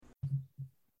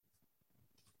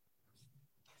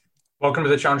Welcome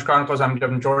to the Challenge Chronicles. I'm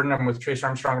Devin Jordan. I'm with Trace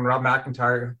Armstrong and Rob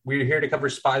McIntyre. We're here to cover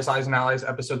Spies, Lies, and Allies,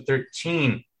 episode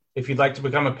 13. If you'd like to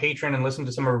become a patron and listen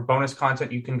to some of our bonus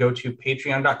content, you can go to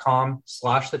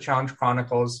patreon.com/the Challenge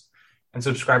Chronicles and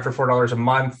subscribe for $4 a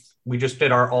month. We just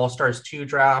did our All-Stars 2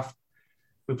 draft.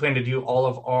 We plan to do all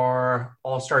of our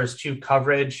All-Stars 2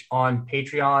 coverage on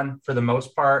Patreon for the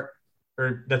most part,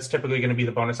 or that's typically going to be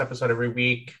the bonus episode every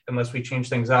week, unless we change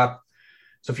things up.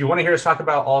 So if you want to hear us talk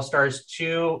about All-Stars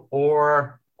 2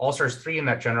 or All-Stars 3 in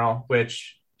that general,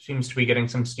 which seems to be getting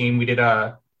some steam, we did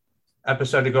a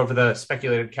episode to go over the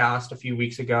speculated cast a few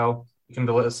weeks ago. You can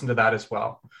listen to that as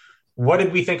well. What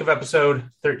did we think of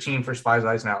episode 13 for Spies,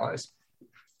 Lies, and Allies?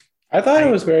 I thought it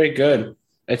was very good.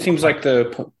 It seems like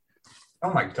the...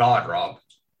 Oh my God, Rob.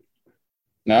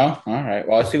 No? All right.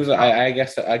 Well, it seems like, I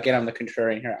guess, again, I'm the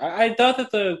contrarian here. I thought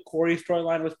that the Corey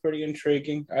storyline was pretty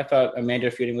intriguing. I thought Amanda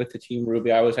feuding with the Team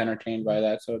Ruby, I was entertained by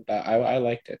that, so I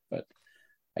liked it, but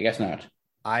I guess not.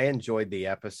 I enjoyed the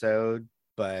episode,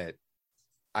 but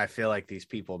I feel like these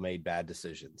people made bad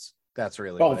decisions. That's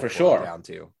really what for it sure. boiled down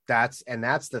to. That's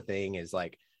the thing is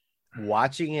like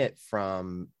watching it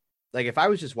from like if I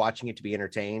was just watching it to be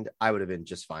entertained, I would have been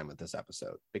just fine with this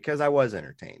episode because I was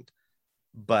entertained.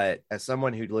 But as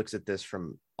someone who looks at this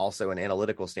from also an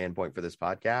analytical standpoint for this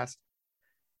podcast,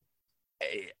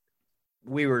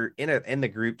 we were in the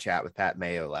group chat with Pat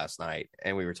Mayo last night,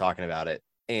 and we were talking about it.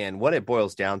 And what it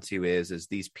boils down to is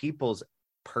these people's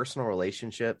personal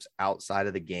relationships outside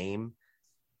of the game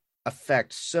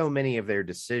affect so many of their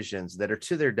decisions that are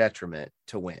to their detriment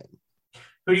to win.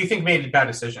 Who do you think made a bad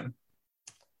decision?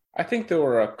 I think there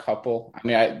were a couple. I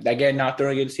mean, again, not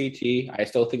throwing in CT. I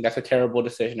still think that's a terrible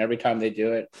decision every time they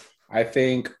do it. I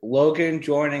think Logan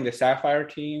joining the Sapphire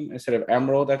team instead of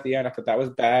Emerald at the end, I thought that was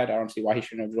bad. I don't see why he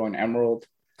shouldn't have joined Emerald.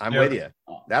 I'm with you.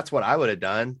 That's what I would have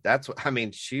done.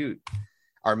 Shoot.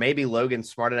 Or maybe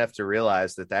Logan's smart enough to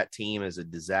realize that team is a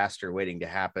disaster waiting to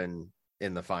happen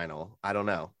in the final. I don't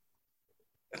know.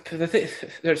 The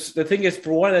thing is,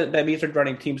 for one, that means they're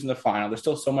running teams in the final. There's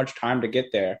still so much time to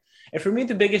get there. And for me,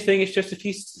 the biggest thing is just if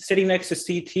he's sitting next to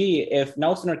CT, if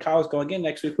Nelson or Kyle is going in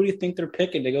next week, who do you think they're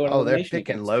picking to go? Oh, they're picking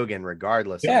against? Logan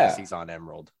regardless unless he's on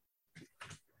Emerald.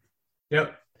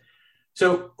 Yep.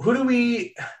 So who do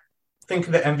we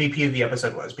think the MVP of the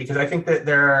episode was? Because I think that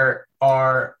there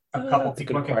are a couple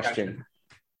people in contention.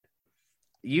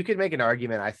 You could make an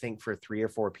argument, I think, for 3 or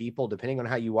 4 people, depending on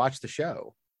how you watch the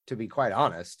show, to be quite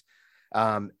honest.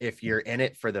 If you're in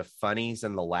it for the funnies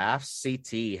and the laughs,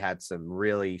 CT had some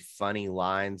really funny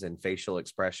lines and facial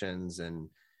expressions and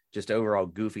just overall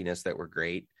goofiness that were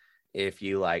great. If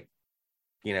you like,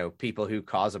 people who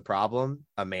cause a problem,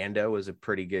 Amanda was a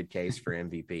pretty good case for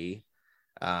MVP.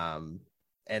 And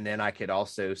then I could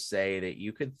also say that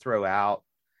you could throw out,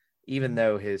 even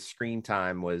though his screen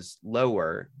time was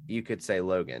lower, you could say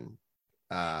Logan.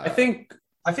 I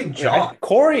think John.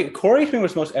 Corey to me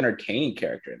was the most entertaining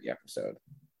character in the episode.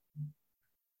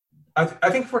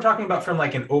 I think if we're talking about from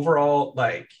like an overall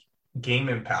like game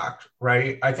impact,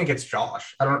 right? I think it's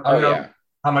Josh. I don't know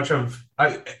how much of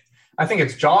I think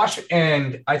it's Josh,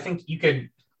 and I think you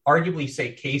could arguably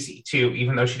say Casey too,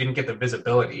 even though she didn't get the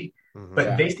visibility. Mm-hmm.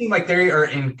 But they seem like they are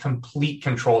in complete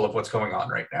control of what's going on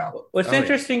right now. What's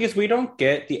interesting is we don't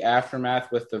get the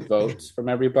aftermath with the votes from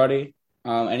everybody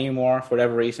anymore. For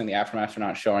whatever reason, the aftermaths are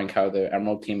not showing how the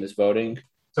Emerald team is voting.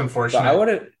 It's unfortunate. But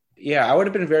I would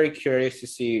have been very curious to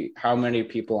see how many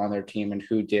people on their team and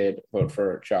who did vote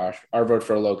for Josh or vote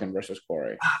for Logan versus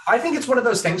Corey. I think it's one of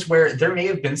those things where there may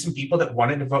have been some people that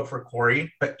wanted to vote for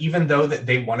Corey, but even though that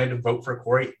they wanted to vote for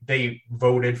Corey, they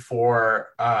voted for,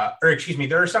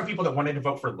 there are some people that wanted to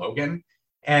vote for Logan.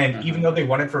 And even though they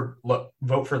wanted to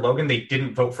vote for Logan, they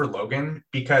didn't vote for Logan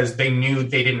because they knew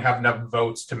they didn't have enough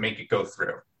votes to make it go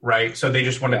through, right? So they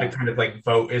just wanted to kind of like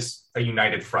vote as a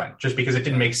united front, just because it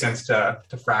didn't make sense to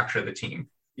fracture the team.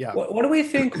 Yeah. What do we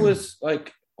think was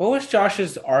like? What was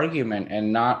Josh's argument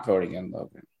in not voting in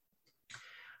Logan?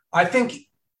 I think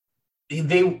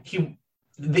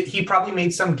he probably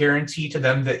made some guarantee to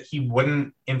them that he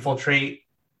wouldn't infiltrate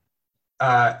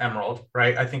Emerald,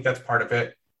 right? I think that's part of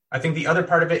it. I think the other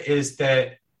part of it is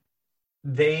that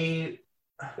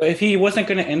if he wasn't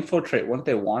going to infiltrate, wouldn't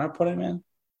they want to put him in?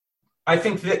 I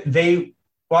think that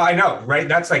I know, right?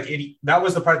 That's like, that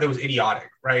was the part that was idiotic,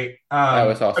 right? That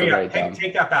was also very dumb.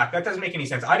 Take that back. That doesn't make any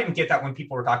sense. I didn't get that when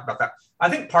people were talking about that. I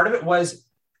think part of it was,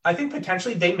 I think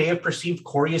potentially they may have perceived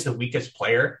Corey as the weakest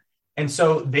player. And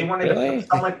so they wanted to put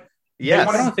someone. Yes,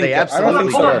 I don't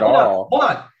think so at all. Hold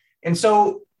on. And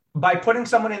so by putting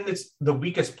someone in the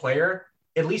weakest player,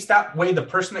 at least that way, the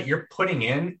person that you're putting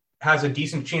in has a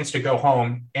decent chance to go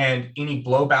home, and any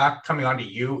blowback coming onto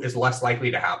you is less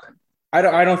likely to happen.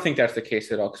 I don't think that's the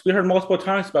case at all, because we heard multiple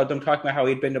times about them talking about how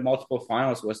he'd been to multiple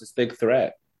finals, was this big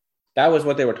threat. That was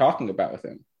what they were talking about with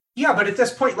him. Yeah, but at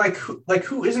this point,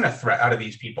 who isn't a threat out of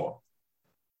these people?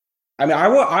 I mean,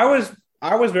 I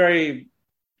was very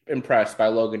impressed by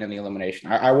Logan in the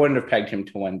elimination. I wouldn't have pegged him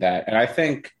to win that, and I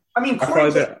think.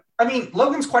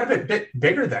 Logan's quite a bit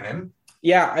bigger than him.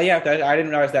 Yeah. I didn't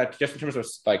realize that, just in terms of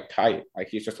like height. Like,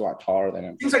 he's just a lot taller than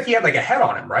him. Seems like he had like a head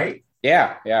on him, right?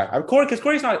 Yeah.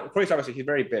 Corey's obviously, he's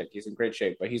very big. He's in great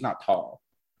shape, but he's not tall.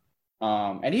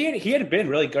 And he had been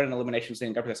really good in eliminations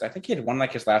leading up to this. I think he had won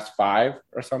like his last 5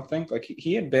 or something. Like,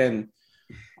 he had been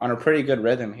on a pretty good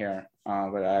rhythm here,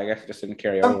 but I guess it just didn't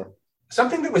carry over.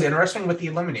 Something that was interesting with the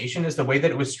elimination is the way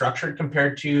that it was structured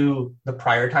compared to the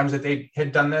prior times that they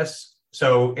had done this.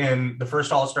 So in the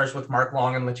first All-Stars with Mark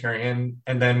Long and Laterian,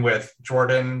 and then with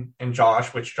Jordan and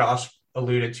Josh, which Josh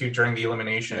alluded to during the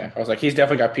elimination. Yeah, I was like, he's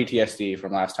definitely got PTSD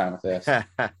from last time with this.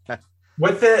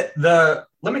 With the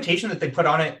limitation that they put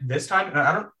on it this time, and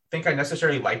I don't think I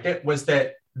necessarily liked it, was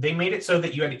that they made it so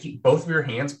that you had to keep both of your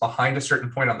hands behind a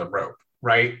certain point on the rope,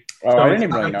 right? Oh, so I didn't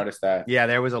even really notice that. Yeah,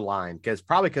 there was a line,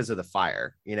 because of the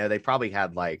fire. You know, they probably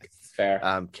had like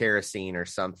kerosene or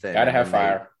something. Gotta have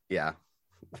fire. Yeah.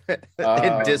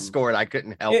 In Discord, I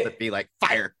couldn't help but be like,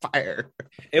 fire.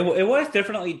 It was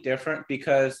definitely different,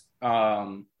 because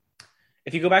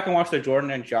if you go back and watch the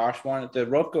Jordan and Josh one, the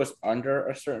rope goes under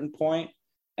a certain point,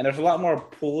 and there's a lot more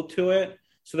pull to it.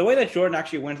 So the way that Jordan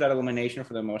actually wins that elimination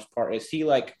for the most part is he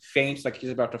like faints like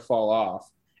he's about to fall off,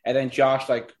 and then Josh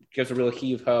like gives a real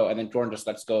heave-ho, and then Jordan just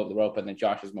lets go of the rope, and then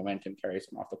Josh's momentum carries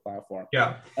him off the platform.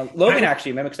 Yeah. Logan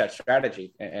actually mimics that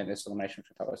strategy in this elimination,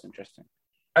 which I thought was interesting.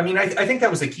 I mean, I think that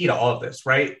was the key to all of this,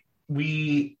 right?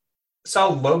 We saw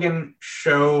Logan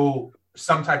show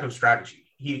some type of strategy.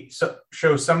 He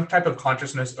shows some type of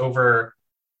consciousness over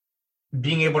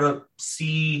being able to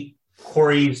see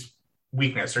Corey's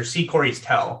weakness or see Corey's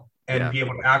tell and be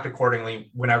able to act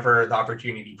accordingly whenever the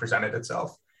opportunity presented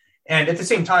itself. And at the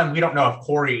same time, we don't know if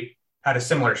Corey had a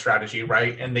similar strategy,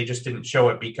 right? And they just didn't show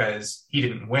it because he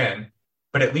didn't win.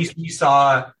 But at least we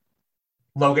saw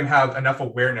Logan have enough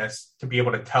awareness to be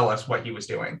able to tell us what he was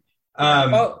doing.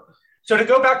 So to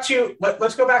go back to,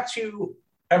 let's go back to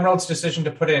Emerald's decision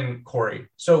to put in Corey.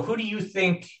 So who do you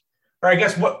think, or I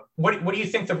guess what do you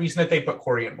think the reason that they put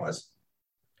Corey in was?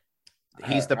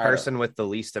 He's the person with the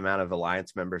least amount of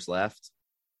alliance members left.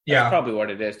 That's probably what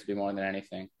it is, to be more than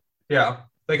anything. Yeah.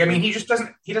 Like, I mean, he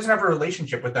doesn't have a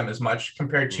relationship with them as much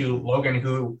compared to Logan,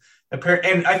 who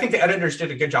and I think the editors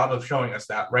did a good job of showing us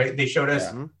that, right? They showed us,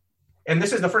 and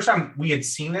this is the first time we had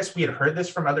seen this. We had heard this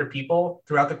from other people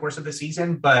throughout the course of the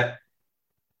season, but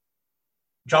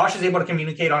Josh is able to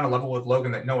communicate on a level with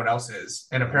Logan that no one else is.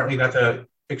 And apparently that's a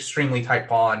extremely tight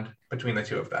bond between the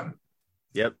two of them.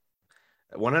 Yep.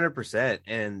 100%.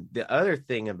 And the other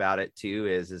thing about it too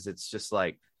is it's just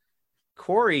like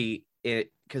Corey,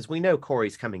 because we know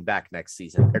Corey's coming back next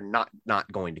season. They're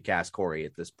not going to cast Corey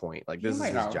at this point. Like, this is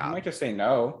his job. He might just say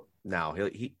no. No,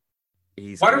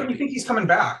 he's. Why don't you think he's coming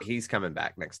back? He's coming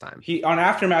back next time. On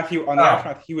Aftermath,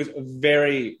 he was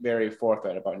very, very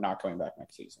forthright about not coming back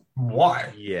next season.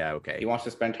 Why? Yeah, okay. He wants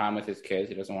to spend time with his kids.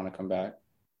 He doesn't want to come back.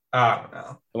 No.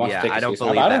 I don't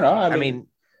believe that. I don't know. I mean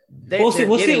we'll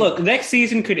see. Look, next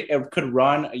season could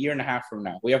run a year and a half from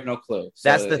now. We have no clue. So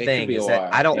that's the thing. Is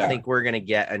that I don't think we're going to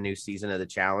get a new season of the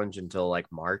challenge until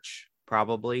like March,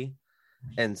 probably.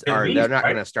 And they're not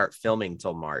going to start filming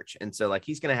till March. And so like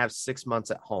he's going to have 6 months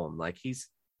at home. Like he's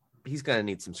going to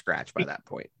need some scratch by that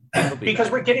point. Because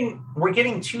we're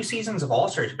getting 2 seasons of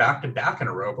All-Stars back to back in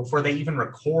a row before they even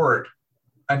record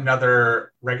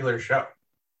another regular show.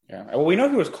 Yeah. Well, we know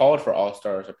he was called for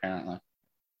All-Stars apparently.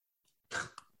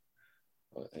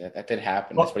 That did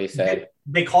happen. That's what he said.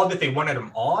 They called that they wanted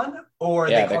him on, or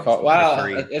they called. Well,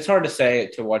 it's hard to say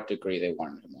to what degree they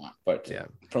wanted him on, but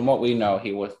from what we know,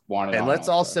 he was wanted. And let's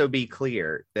also be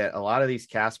clear that a lot of these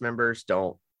cast members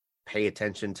don't pay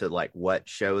attention to like what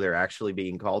show they're actually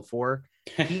being called for.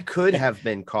 He could have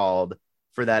been called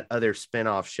for that other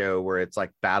spinoff show where it's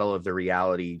like Battle of the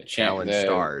Reality Challenge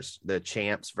Stars, the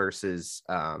champs versus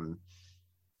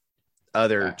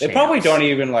other champs. They probably don't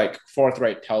even like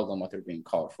forthright tell them what they're being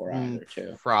called for either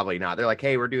too. Probably not. They're like,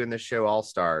 hey, we're doing this show All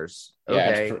Stars.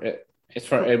 Okay.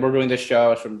 Yeah, we're doing this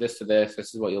show. It's from this to this.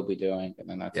 This is what you'll be doing. And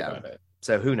then that's about it.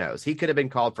 So who knows? He could have been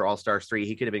called for All Stars 3.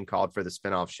 He could have been called for the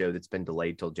spinoff show that's been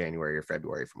delayed till January or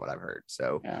February from what I've heard.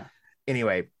 So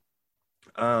anyway,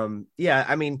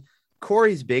 I mean,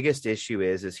 Corey's biggest issue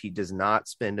is he does not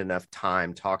spend enough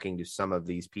time talking to some of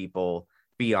these people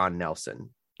beyond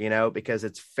Nelson. because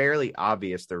it's fairly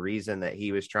obvious the reason that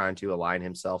he was trying to align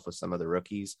himself with some of the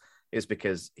rookies is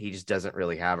because he just doesn't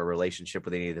really have a relationship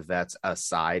with any of the vets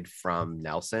aside from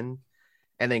Nelson.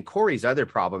 And then Corey's other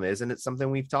problem is, and it's something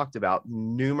we've talked about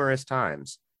numerous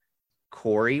times,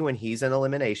 Corey, when he's in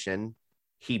elimination,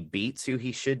 he beats who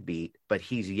he should beat, but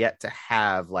he's yet to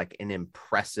have like an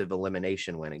impressive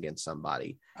elimination win against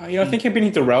somebody. You don't think him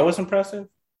beating Darrell was impressive?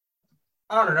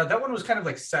 I don't know. That one was kind of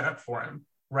like set up for him,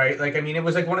 right? Like, I mean, it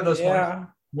was like one of those ones.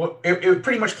 Well, it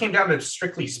pretty much came down to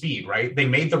strictly speed, right? They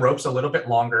made the ropes a little bit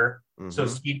longer, so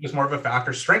speed was more of a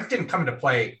factor. Strength didn't come into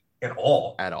play at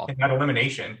all in that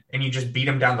elimination, and you just beat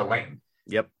him down the lane.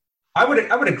 Yep, I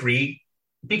would agree,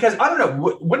 because I don't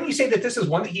know. Wouldn't you say that this is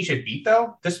one that he should beat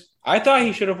though? I thought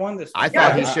he should have won this. I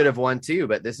thought he should have won too,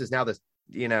 but this is now this.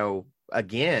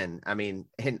 Again, I mean,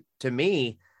 and to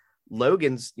me,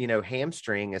 Logan's,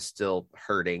 hamstring is still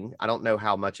hurting. I don't know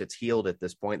how much it's healed at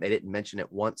this point. They didn't mention it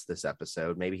once this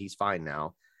episode. Maybe he's fine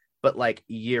now. But like,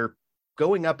 you're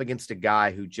going up against a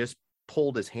guy who just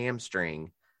pulled his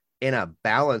hamstring in a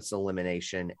balance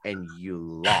elimination and you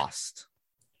lost.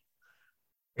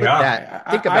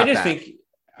 I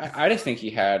just think he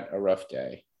had a rough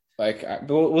day. Like,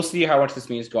 we'll see how much this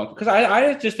means going, because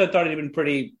I just thought he'd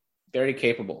been very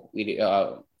capable.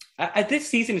 At this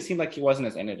season, it seemed like he wasn't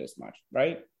as in it as much,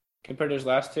 right? Compared to his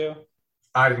last two.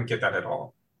 I didn't get that at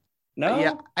all. No?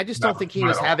 Yeah, I just don't think he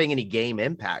was having any game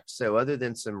impact. So other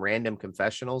than some random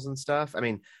confessionals and stuff, I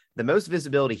mean, the most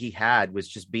visibility he had was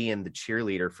just being the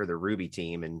cheerleader for the Ruby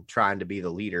team and trying to be the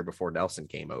leader before Nelson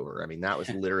came over. I mean, that was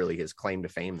literally his claim to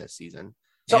fame this season.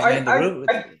 So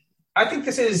I think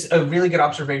this is a really good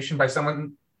observation by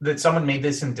someone made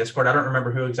this in Discord. I don't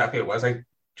remember who exactly it was. I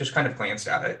just kind of glanced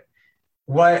at it.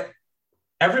 What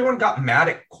everyone got mad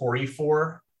at Corey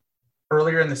for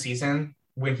earlier in the season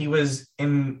when he was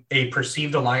in a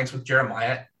perceived alliance with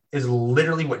Jeremiah is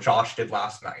literally what Josh did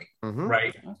last night,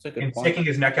 right? That's a good point. Sticking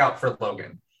his neck out for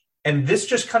Logan. And this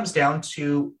just comes down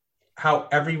to how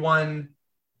everyone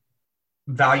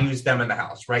values them in the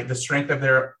house, right? The strength of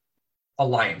their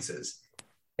alliances.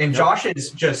 And Josh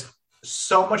is just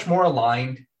so much more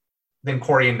aligned than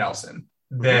Corey and Nelson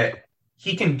that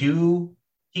he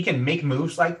can make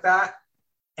moves like that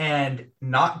and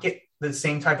not get the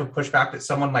same type of pushback that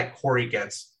someone like Corey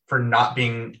gets for not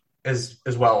being as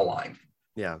well aligned.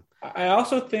 Yeah. I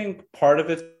also think part of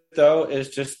it, though, is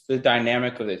just the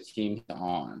dynamic of the team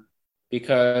on.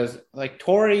 Because like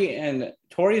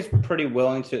Tori's pretty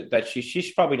willing to, that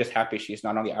she's probably just happy she's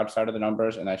not on the outside of the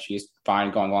numbers and that she's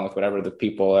fine going along with whatever the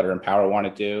people that are in power want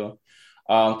to do.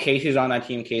 Casey's on that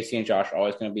team. Casey and Josh are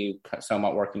always going to be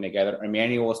somewhat working together.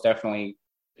 Emmanuel is definitely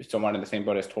someone in the same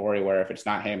boat as Tori, where if it's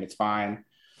not him, it's fine.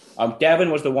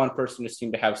 Devin was the one person who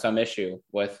seemed to have some issue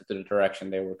with the direction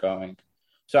they were going.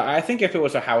 So I think if it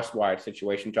was a house-wide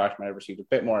situation, Josh might have received a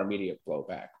bit more immediate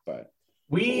blowback. But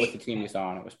with the team he's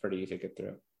on, it was pretty easy to get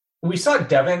through. We saw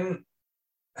Devin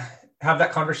have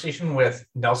that conversation with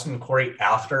Nelson and Corey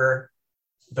after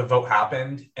the vote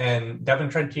happened, and Devin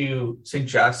tried to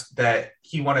suggest that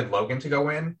he wanted Logan to go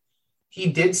in. He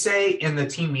did say in the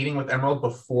team meeting with Emerald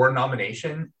before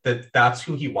nomination that that's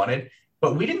who he wanted,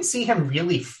 but we didn't see him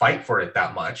really fight for it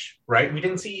that much, right? We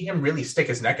didn't see him really stick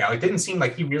his neck out. It didn't seem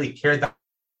like he really cared that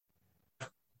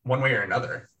one way or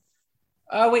another.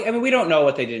 We don't know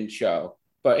what they didn't show,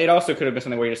 but it also could have been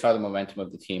something where you just saw the momentum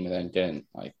of the team and then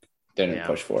didn't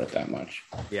push for it that much.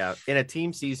 Yeah. In a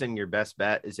team season, your best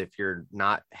bet is if you're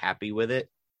not happy with it,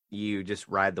 you just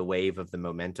ride the wave of the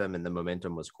momentum, and the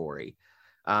momentum was Corey.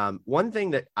 One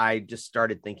thing that I just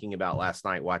started thinking about last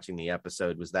night watching the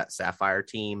episode was that Sapphire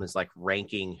team is like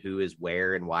ranking who is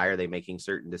where and why are they making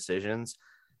certain decisions.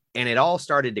 And it all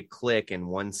started to click in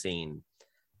one scene.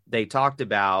 They talked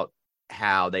about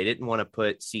how they didn't want to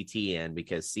put CT in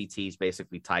because CT is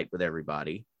basically tight with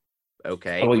everybody.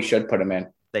 Okay. Oh, you should put him in.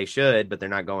 They should, but they're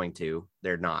not going to.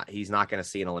 They're not. He's not going to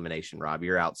see an elimination, Rob.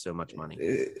 You're out so much money.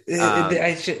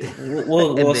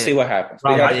 We'll see what happens.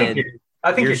 Rob,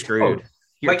 I think you're screwed.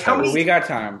 How many? We got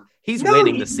time. He's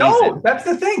winning the season. No, that's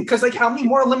the thing. Because how many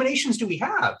more eliminations do we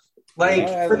have?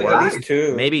 For the guys,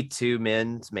 two. Maybe two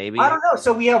men's. Maybe I don't know.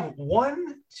 So we have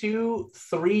 1, 2,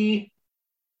 3.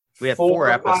 We have 4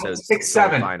 episodes. 5, 6,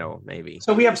 7. Final, maybe.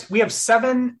 So we have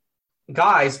 7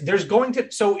 guys. There's going to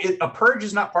a purge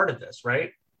is not part of this,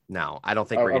 right? No, I don't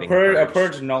think we're getting a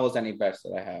purge nulls any bets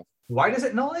that I have. Why does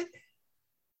it null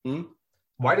it?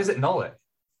 Why does it null it?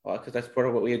 Well, because that's part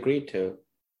of what we agreed to.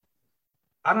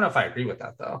 I don't know if I agree with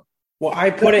that though. Well,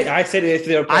 I said if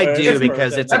they're. I do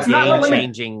because it's a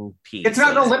game-changing piece. It's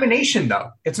not an elimination, though.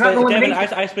 It's not an elimination.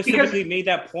 Devin, I specifically made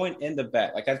that point in the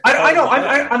bet. Like I know.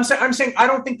 I'm saying I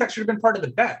don't think that should have been part of the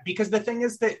bet because the thing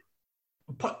is that,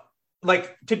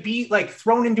 like, to be like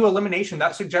thrown into elimination,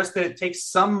 that suggests that it takes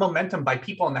some momentum by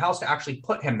people in the house to actually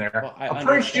put him there. Well, a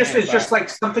purge is just like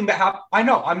something that happened. I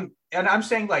know. I'm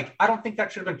saying like I don't think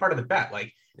that should have been part of the bet.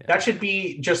 Like that should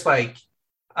be just like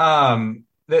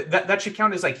that should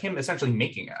count as like him essentially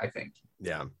making it, I think.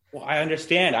 Yeah. Well, I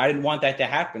understand. I didn't want that to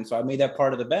happen, so I made that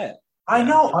part of the bet. I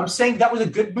know. I'm saying that was a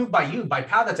good move by you. By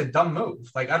Pat, that's a dumb move.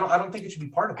 Like I don't think it should be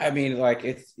part of it. I mean, like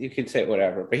you can say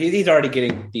whatever, but he's already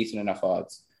getting decent enough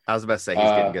odds. I was about to say he's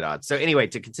getting good odds. So anyway,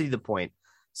 to continue the point,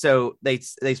 so they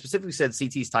specifically said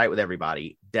CT's tight with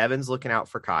everybody. Devin's looking out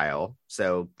for Kyle,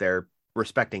 so they're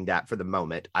respecting that for the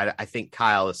moment. I think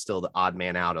Kyle is still the odd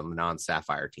man out on the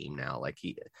non-Sapphire team now. Like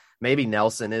maybe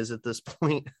Nelson is at this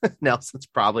point. Nelson's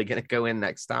probably going to go in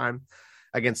next time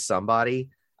against somebody.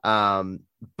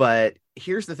 But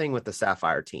here's the thing with the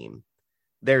Sapphire team.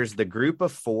 There's the group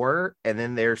of 4, and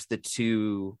then there's the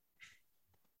 2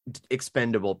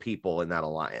 expendable people in that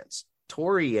alliance.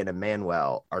 Tori and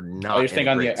Emmanuel are not in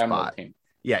a great spot. Team.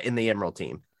 Yeah, in the Emerald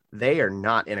team. They are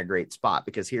not in a great spot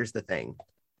because here's the thing.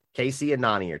 Casey and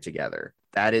Nani are together.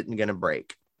 That isn't going to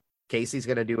break. Casey's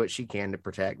going to do what she can to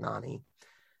protect Nani.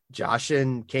 Josh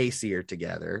and Casey are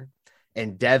together.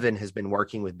 And Devin has been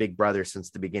working with Big Brother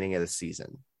since the beginning of the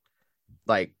season.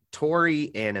 Like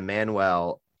Tori and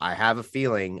Emmanuel, I have a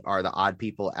feeling, are the odd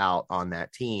people out on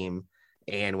that team.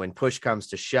 And when push comes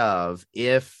to shove,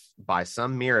 if by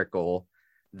some miracle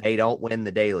they don't win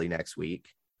the daily next week,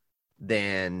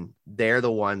 then they're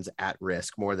the ones at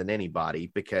risk more than anybody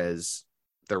because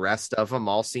the rest of them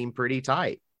all seem pretty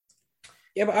tight.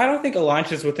 Yeah, but I don't think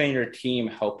alliances within your team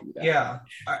help you.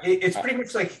 It's pretty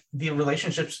much like the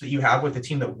relationships that you have with the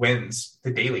team that wins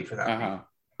the daily for that week.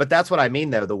 But that's what I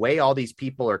mean, though. The way all these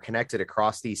people are connected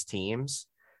across these teams,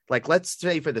 like let's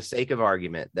say for the sake of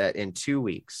argument that in 2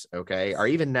 weeks, okay, or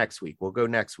even next week, we'll go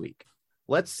next week.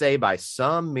 Let's say by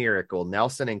some miracle,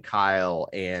 Nelson and Kyle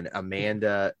and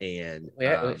Amanda and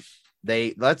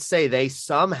let's say they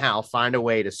somehow find a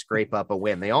way to scrape up a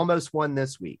win. They almost won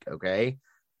this week, okay?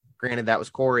 Granted, that was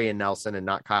Corey and Nelson and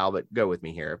not Kyle, but go with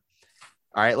me here.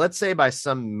 All right, let's say by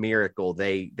some miracle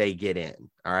they get in,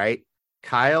 all right?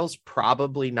 Kyle's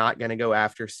probably not going to go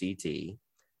after CT.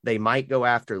 They might go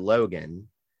after Logan,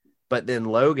 but then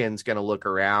Logan's going to look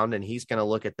around and he's going to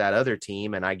look at that other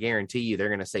team, and I guarantee you they're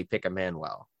going to say pick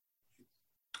Emmanuel.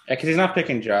 Yeah, because he's not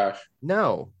picking Josh.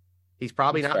 No, he's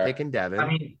probably not picking Devin. I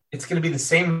mean, it's going to be the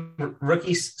same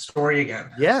rookie story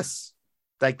again. Yes.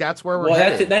 Like that's where we're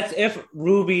headed. That's if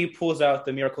Ruby pulls out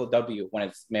the miracle W when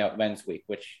it's men's week,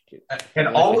 which and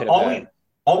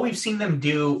all we've seen them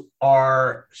do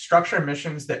are structure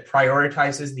missions that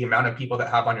prioritizes the amount of people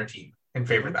that have on your team in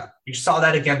favor of that. You saw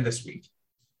that again this week.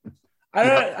 I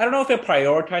don't know if it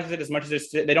prioritizes it as much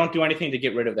as they don't do anything to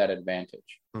get rid of that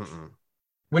advantage.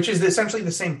 Which is essentially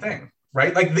the same thing,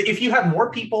 right? Like if you have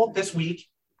more people this week,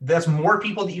 there's more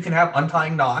people that you can have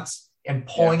untying knots and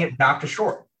pulling it back to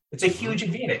shore. It's a huge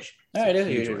advantage. No, it is a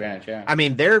huge advantage, yeah. I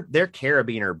mean, their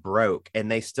carabiner broke, and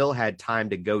they still had time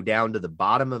to go down to the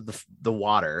bottom of the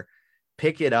water,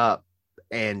 pick it up,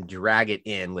 and drag it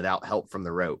in without help from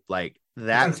the rope. Like,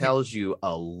 that tells you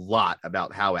a lot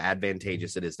about how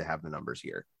advantageous it is to have the numbers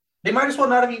here. They might as well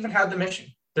not have even had the mission.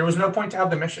 There was no point to have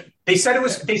the mission. They said it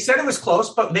was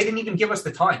close, but they didn't even give us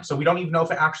the time, so we don't even know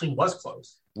if it actually was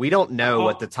close. We don't know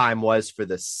what the time was for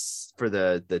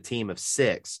the team of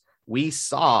 6. We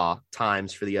saw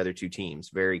times for the other 2 teams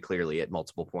very clearly at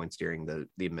multiple points during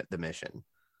the mission.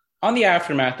 On the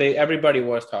aftermath, everybody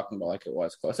was talking about like it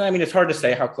was close. I mean, it's hard to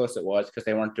say how close it was because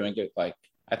they weren't doing it like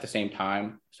at the same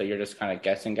time, so you're just kind of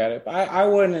guessing at it. But I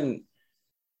wouldn't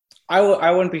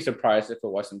be surprised if it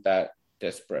wasn't that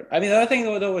disparate. I mean, the other thing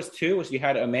though was you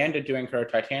had Amanda doing her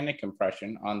Titanic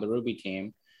impression on the Ruby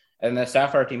team. And the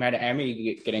Sapphire team had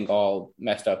Amy getting all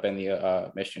messed up in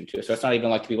the mission, too. So it's not even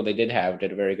like the people they did have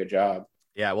did a very good job.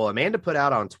 Yeah, well, Amanda put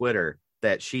out on Twitter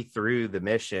that she threw the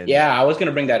mission. Yeah, I was going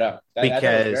to bring that up.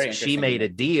 Because she made a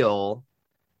deal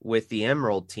with the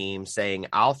Emerald team saying,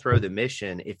 I'll throw the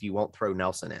mission if you won't throw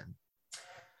Nelson in.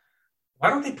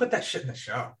 Why don't they put that shit in the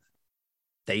show?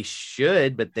 They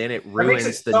should, but then it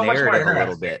ruins the narrative a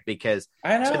little bit. Because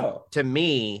I know. To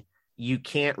me, you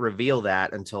can't reveal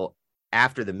that until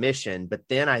after the mission, but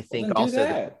then I think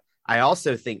I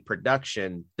also think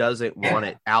production doesn't want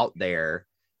it out there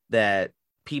that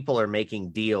people are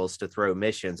making deals to throw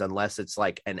missions unless it's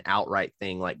like an outright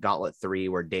thing like Gauntlet 3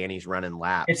 where Danny's running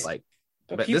laps.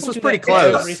 But this was do pretty that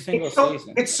close. every single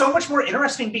season. It's so much more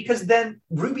interesting because then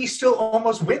Ruby still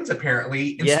almost wins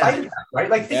apparently in spite of that, right?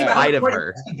 Like think about how much more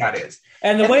interesting that is.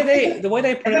 And the way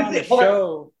they put it on the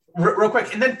show. Real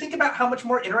quick, and then think about how much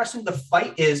more interesting the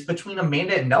fight is between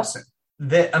Amanda and Nelson.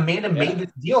 That Amanda made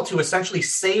this deal to essentially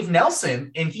save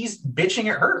Nelson, and he's bitching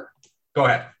at her. Go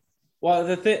ahead. Well,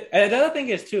 the other thing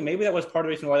is too, maybe that was part of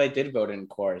the reason why they did vote in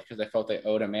Corey, because they felt they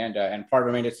owed Amanda. And part of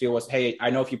Amanda's deal was, hey,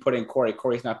 I know if you put in Corey,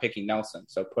 Corey's not picking Nelson,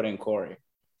 so put in Corey.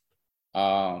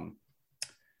 The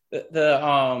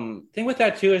thing with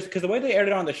that too is because the way they aired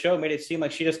it on the show made it seem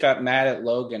like she just got mad at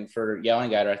Logan for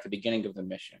yelling at her at the beginning of the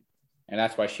mission, and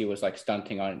that's why she was like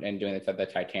stunting on and doing the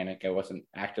Titanic. It wasn't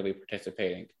actively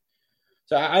participating.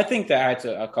 So I think that adds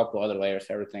a couple other layers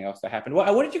to everything else that happened.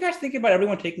 What did you guys think about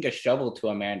everyone taking a shovel to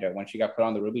Amanda when she got put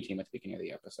on the Ruby team at the beginning of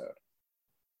the episode?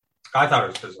 I thought it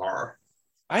was bizarre.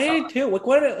 I did too.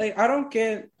 Like, I don't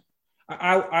get.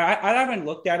 I haven't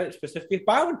looked at it specifically,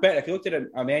 but I would bet if you looked at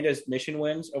Amanda's mission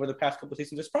wins over the past couple of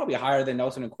seasons, it's probably higher than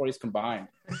Nelson and Corey's combined.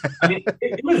 I mean,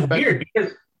 it was weird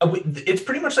because it's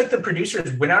pretty much like the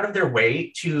producers went out of their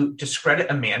way to discredit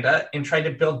Amanda and tried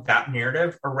to build that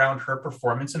narrative around her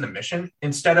performance in the mission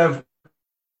instead of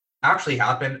actually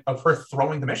happen of her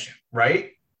throwing the mission, right?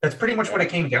 That's pretty much what it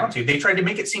came down to. They tried to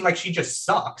make it seem like she just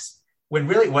sucks when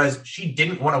really it was she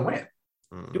didn't want to win.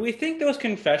 Do we think those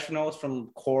confessionals from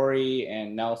Corey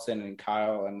and Nelson and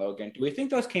Kyle and Logan, do we think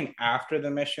those came after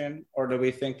the mission, or do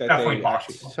we think that they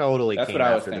actually totally came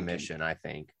after the mission? I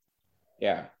think.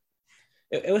 Yeah,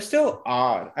 it was still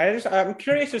odd. I'm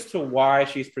curious as to why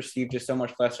she's perceived as so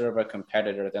much lesser of a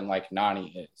competitor than like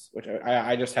Nani is, which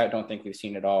I just don't think we've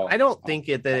seen at all. I don't think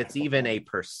that it's even a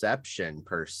perception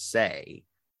per se.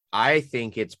 I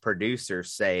think it's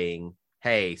producers saying,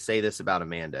 "Hey, say this about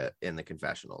Amanda in the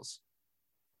confessionals."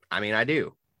 I mean, I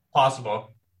do.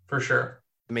 Possible, for sure.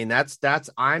 I mean, that's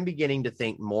I'm beginning to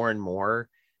think more and more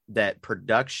that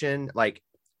production, like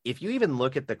if you even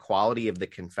look at the quality of the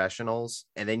confessionals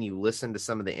and then you listen to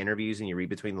some of the interviews and you read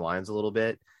between the lines a little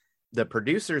bit, the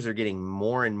producers are getting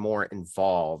more and more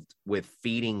involved with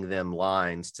feeding them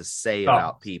lines to say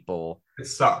about people. It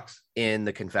sucks. In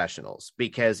the confessionals,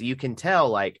 because you can tell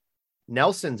like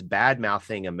Nelson's bad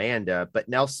mouthing Amanda, but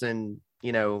Nelson,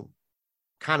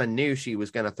 kind of knew she was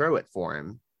going to throw it for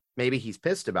him. Maybe he's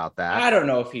pissed about that. I don't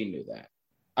know if he knew that.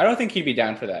 I don't think he'd be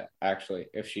down for that, actually,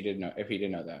 if he did know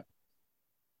that.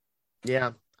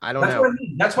 Yeah, I don't know. What I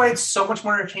mean. That's why it's so much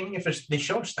more entertaining if they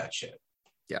show us that shit.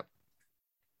 Yep.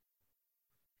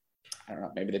 I don't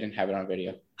know. Maybe they didn't have it on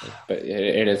video, but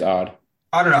it is odd.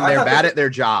 I don't know. They're bad at their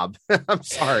job. I'm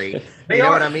sorry. You know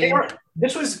what I mean?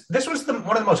 This was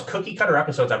one of the most cookie cutter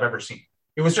episodes I've ever seen.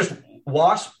 It was just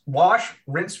wash,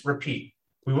 rinse, repeat.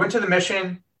 We went to the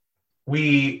mission.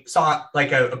 We saw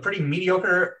like a pretty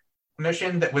mediocre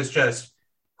mission that was just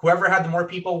whoever had the more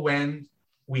people win.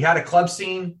 We had a club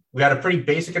scene. We had a pretty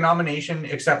basic nomination,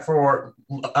 except for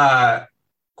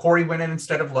Corey winning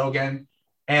instead of Logan.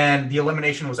 And the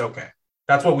elimination was okay.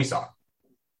 That's what we saw.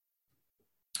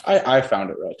 I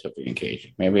found it relatively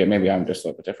engaging. Maybe I'm just a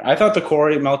little bit different. I thought the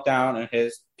Corey meltdown and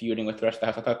his feuding with the rest of the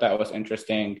house, I thought that was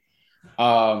interesting.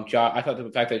 I thought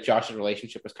the fact that Josh's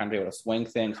relationship was kind of able to swing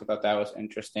things, I thought that was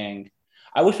interesting.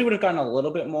 I wish we would have gotten a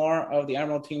little bit more of the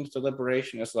Emerald team's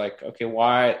deliberation. It's like, okay,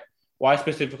 why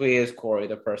specifically is Corey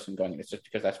the person going? It's just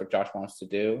because that's what Josh wants to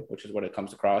do, which is what it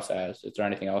comes across as. Is there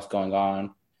anything else going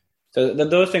on? So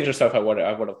those things are stuff I would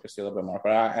have to see a little bit more,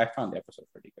 but I found the episode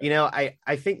pretty good.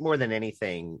 I think more than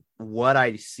anything, what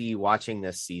I see watching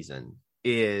this season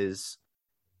is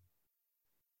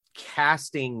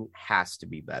casting has to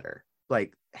be better.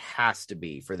 Like, has to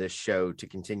be for this show to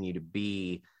continue to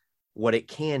be what it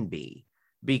can be,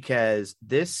 because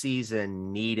this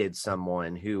season needed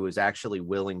someone who was actually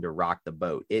willing to rock the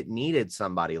boat. It needed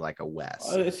somebody like a Wes.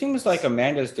 It seems like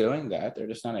Amanda's doing that. They're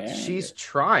just not airing. She's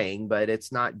trying, but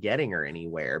it's not getting her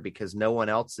anywhere because no one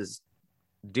else is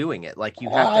doing it. Like, you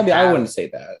have to I wouldn't say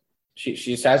that.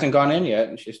 She hasn't gone in yet,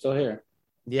 and she's still here.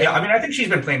 Yeah, I mean, I think she's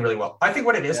been playing really well. I think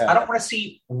what it is, I don't want to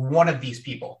see one of these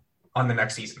people on the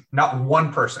next season. Not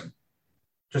one person.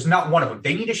 Just not one of them.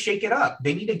 They need to shake it up.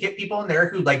 They need to get people in there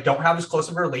who don't have as close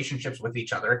of relationships with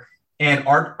each other and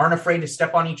aren't afraid to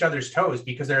step on each other's toes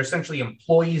because they're essentially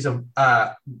employees of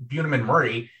Bunham and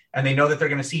Murray, and they know that they're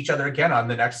going to see each other again on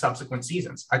the next subsequent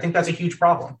seasons. I think that's a huge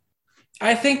problem.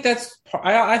 I think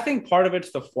part of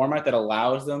it's the format that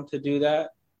allows them to do that,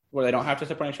 where they don't have to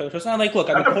step on each other. So it's not like, look,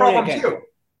 I'm a problem too.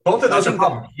 Both of those are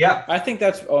problems. Yeah, I think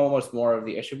that's almost more of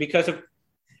the issue because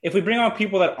if we bring on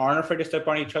people that aren't afraid to step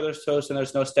on each other's toes, then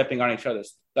there's no stepping on each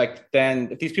other's. Like, then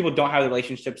if these people don't have the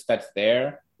relationships that's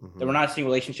there, then we're not seeing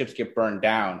relationships get burned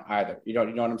down either. You know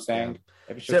what I'm saying?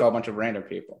 If it's just all a bunch of random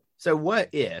people. So what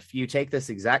if you take this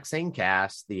exact same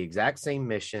cast, the exact same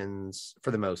missions for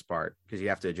the most part, because you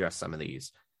have to address some of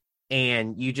these,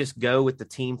 and you just go with the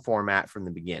team format from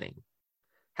the beginning?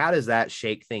 How does that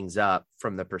shake things up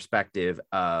from the perspective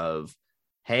of,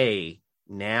 hey,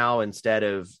 now instead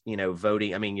of,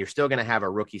 voting, I mean, you're still going to have a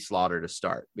rookie slaughter to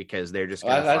start because they're just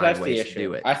going to find ways to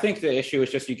do it. I think the issue is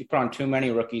just you could put on too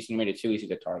many rookies and made it too easy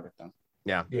to target them.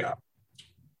 Yeah.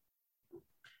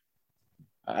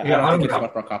 I don't think it's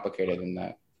much more complicated than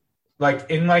that. Like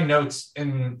in my notes,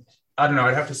 and I don't know,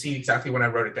 I'd have to see exactly when I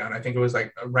wrote it down. I think it was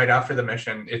like right after the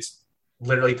mission. It's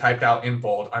literally typed out in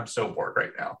bold. I'm so bored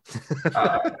right now.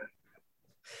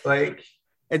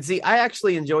 And see, I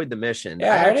actually enjoyed the mission.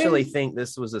 Yeah, I actually think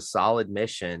this was a solid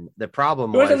mission. The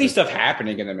problem was at least stuff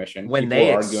happening in the mission. When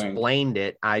they explained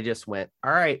it, I just went,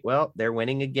 all right, well, they're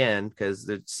winning again because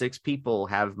the 6 people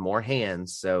have more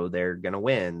hands, so they're going to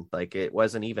win. Like, it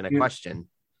wasn't even a question.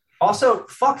 Also,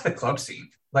 fuck the club scene.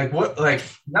 Like, what? Like,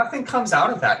 nothing comes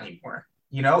out of that anymore.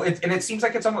 And it seems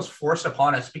like it's almost forced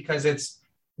upon us because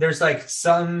there's like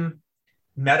some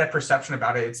meta perception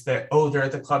about it. It's that, they're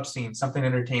at the club scene, something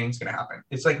entertaining is going to happen.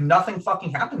 It's like nothing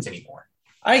fucking happens anymore.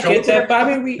 I get that, but I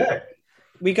mean,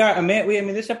 we got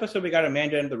this episode we got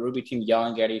Amanda and the Ruby team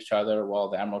yelling at each other while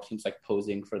the Emerald team's like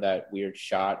posing for that weird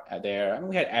shot there. I mean,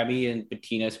 we had Abby and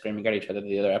Bettina screaming at each other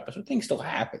the other episode. Things still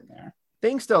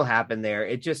happen there.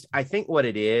 It just, I think what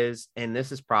it is, and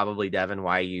this is probably, Devin,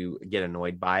 why you get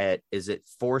annoyed by it, is it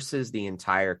forces the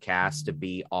entire cast to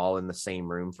be all in the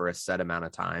same room for a set amount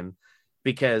of time.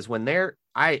 Because when they're,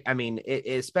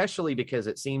 especially because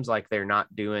it seems like they're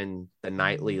not doing the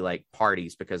nightly like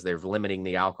parties because they're limiting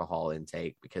the alcohol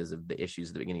intake because of the issues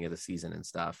at the beginning of the season and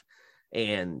stuff.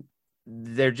 And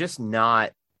they're just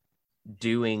not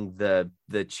doing the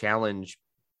challenge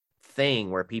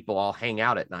thing where people all hang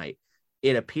out at night.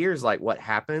 It appears like what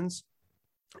happens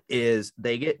is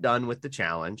they get done with the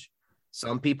challenge.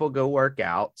 Some people go work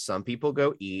out, some people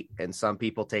go eat, and some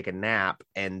people take a nap,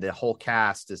 and the whole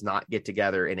cast does not get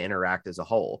together and interact as a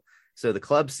whole. So the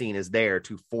club scene is there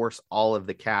to force all of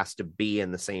the cast to be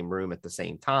in the same room at the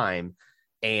same time,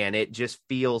 and it just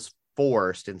feels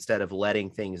forced instead of letting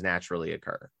things naturally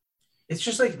occur. It's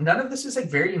just like none of this is like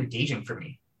very engaging for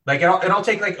me. Like, and I'll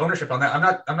take like ownership on that.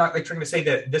 I'm not like trying to say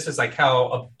that this is like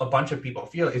how a bunch of people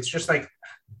feel. It's just like,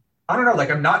 I don't know,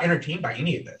 like I'm not entertained by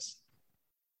any of this.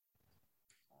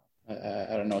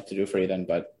 I don't know what to do for you then,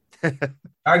 but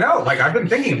I know, like I've been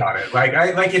thinking about it. Like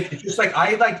it's just like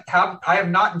I have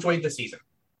not enjoyed the season.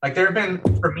 Like there have been,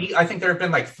 for me, I think there have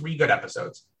been like 3 good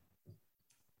episodes.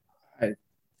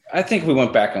 I think we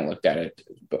went back and looked at it.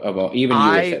 Even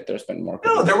you said there's been more.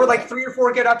 No, there were like 3 or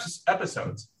 4 good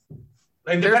episodes.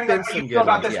 Like depending on what you feel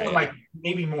about this one, like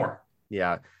maybe more.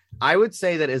 Yeah. I would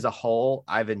say that as a whole,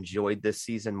 I've enjoyed this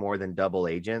season more than Double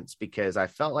Agents because I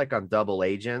felt like on Double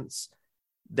Agents,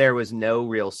 there was no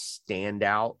real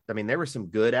standout. I mean, there were some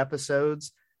good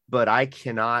episodes, but I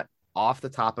cannot, off the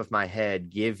top of my head,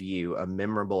 give you a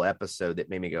memorable episode that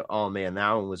made me go, oh man,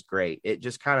 that one was great. It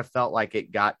just kind of felt like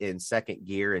it got in second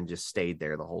gear and just stayed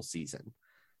there the whole season.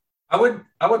 I would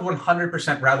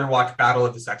 100% rather watch Battle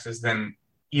of the Sexes than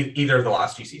either of the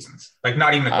last 2 seasons. Like,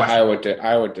 not even a question.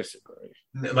 I would disagree.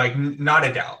 Like, not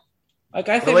a doubt. Like,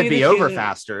 I think it'd be over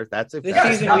faster. That's if this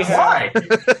season we have.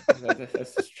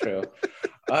 That's true.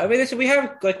 I mean, we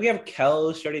have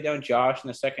Kel shutting down Josh in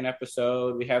the second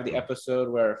episode. We have the episode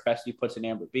where Fessy puts in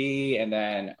Amber B, and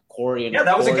then Corey and Huey.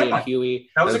 That was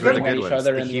a good one. Each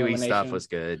other the Huey stuff was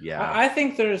good. Yeah, I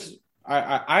think there's.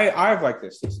 I've liked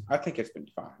this season. I think it's been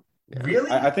fine. Yeah.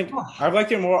 Really? I think I've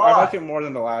liked it more. I've liked it more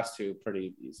than the last 2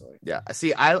 pretty easily. Yeah.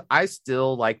 See, I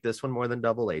still like this one more than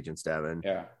Double Agents, Devin.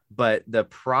 Yeah. But the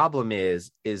problem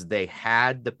is they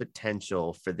had the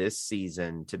potential for this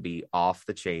season to be off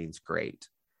the chains great.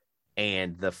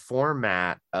 And the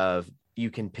format of you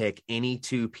can pick any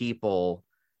 2 people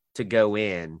to go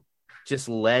in just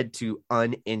led to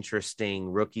uninteresting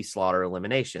rookie slaughter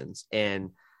eliminations.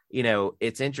 And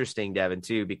it's interesting, Devin,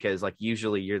 too, because like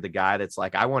usually you're the guy that's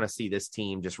like, I want to see this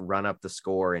team just run up the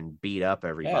score and beat up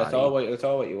everybody. Yeah, that's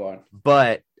all what you want.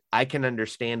 But I can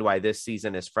understand why this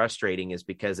season is frustrating is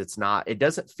because it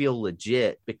doesn't feel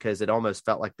legit because it almost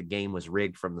felt like the game was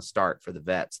rigged from the start for the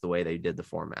vets, the way they did the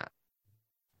format.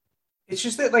 It's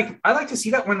just that like, I like to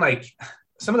see that when like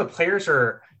some of the players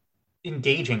are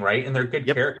engaging, right? And they're good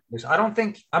characters.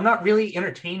 I'm not really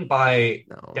entertained by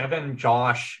Devin,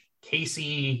 Josh,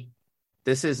 Casey,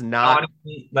 This is not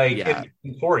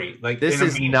Corey. This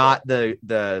is not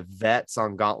the vets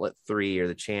on Gauntlet 3 or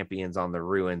the champions on the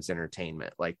Ruins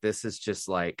Entertainment. Like, this is just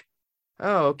like,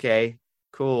 oh, okay,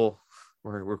 cool.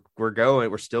 We're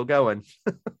going. We're still going.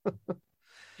 Do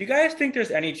you guys think there's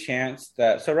any chance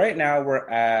that? So right now we're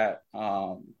at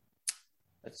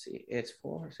let's see, it's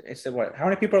 4. It's what? How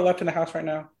many people are left in the house right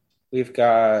now? We've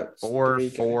got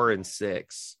 4 and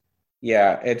 6.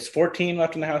 Yeah, it's 14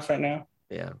 left in the house right now.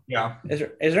 Yeah. Is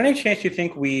there any chance you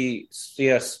think we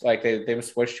see us like they would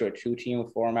switch to a 2-team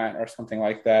format or something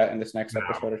like that in this next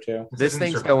episode or two? This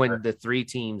thing's going to 3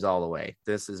 teams all the way.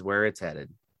 This is where it's headed.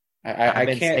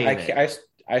 I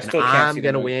still can't. I'm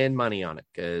going to win money on it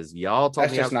because y'all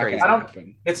told me I was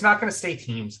crazy. It's not going to stay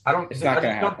teams. It's not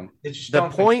going to happen. The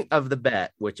point of the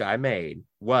bet, which I made,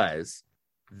 was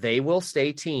they will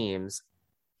stay teams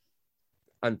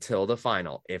until the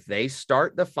final. If they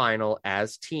start the final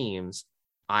as teams,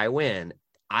 I win.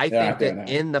 I think that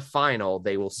in the final,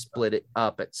 they will split it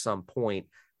up at some point,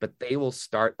 but they will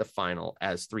start the final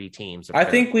as 3 teams. I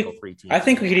think we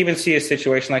could even see a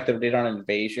situation like they did on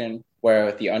Invasion,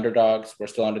 where the underdogs were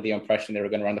still under the impression they were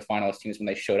going to run the final as teams when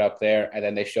they showed up there, and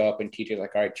then they show up and TJ's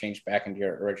like, all right, change back into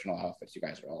your original outfits. You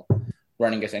guys are all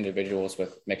running as individuals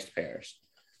with mixed pairs.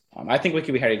 I think we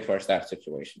could be heading towards that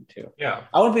situation too. Yeah.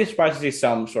 I wouldn't be surprised to see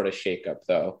some sort of shakeup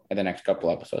though in the next couple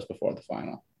episodes before the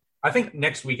final. I think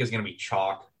next week is going to be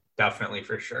chalk, definitely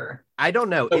for sure. I don't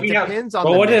know. So it depends on.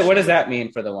 Well, what does that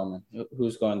mean for the woman?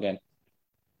 Who's going in?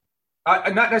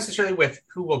 Not necessarily with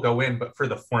who will go in, but for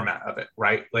the format of it,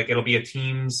 right? Like it'll be a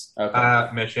team's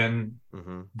mission.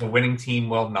 Mm-hmm. The winning team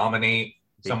will nominate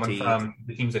someone from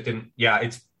the teams that didn't. Yeah,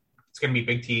 it's going to be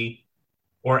Big T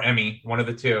or Emmy, one of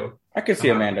the two. I could see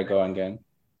Amanda going in.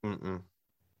 Mm-mm.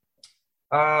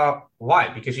 Why?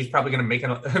 Because she's probably going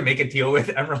to make a deal with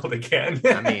Emerald again.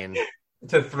 I mean,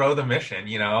 to throw the mission,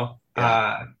 you know.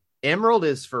 Yeah. Emerald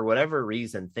is, for whatever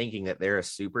reason, thinking that they're a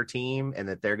super team and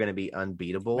that they're going to be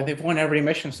unbeatable. But they've won every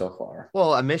mission so far.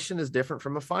 Well, a mission is different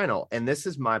from a final, and this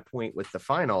is my point with the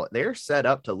final. They're set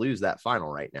up to lose that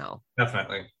final right now.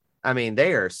 Definitely. I mean,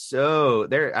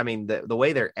 the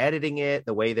way they're editing it,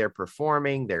 the way they're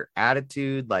performing, their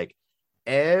attitude, like.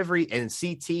 And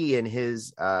CT in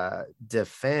his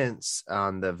defense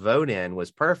on the vote in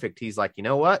was perfect. He's like, you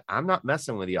know what? I'm not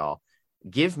messing with y'all.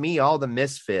 Give me all the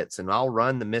misfits and I'll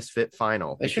run the misfit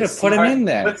final. They should have put him in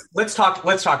there. Let's talk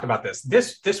about this.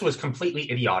 This was completely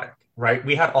idiotic, right?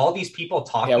 We had all these people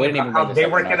talking about how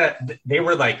they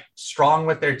were like strong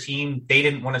with their team. They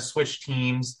didn't want to switch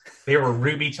teams. They were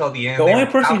Ruby till the end. The only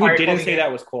person who didn't say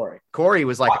that was Corey. Corey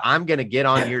was like, I'm going to get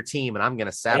on your team and I'm going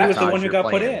to sabotage. He was the one who got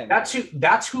put in.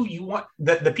 That's who you want.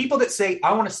 The people that say,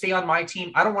 I want to stay on my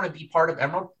team. I don't want to be part of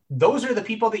Emerald. Those are the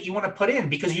people that you want to put in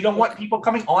because you don't want people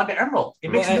coming on to Emerald.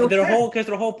 It makes no sense. Because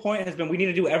their whole point has been we need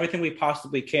to do everything we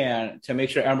possibly can to make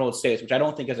sure Emerald stays, which I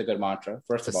don't think is a good mantra,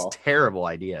 first of all. It's a terrible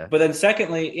idea. But then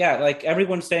secondly, like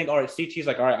everyone's saying, all right, CT's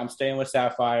like, all right, I'm staying with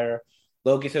Sapphire.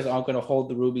 Loki says, I'm going to hold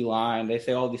the Ruby line. They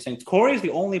say all these things. Corey's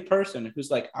the only person who's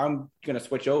like, I'm going to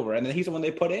switch over. And then he's the one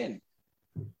they put in.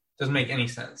 Doesn't make any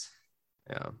sense.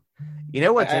 Yeah. You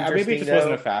know what's interesting? Maybe it just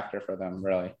wasn't a factor for them,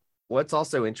 really. What's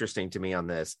also interesting to me on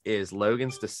this is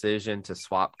Logan's decision to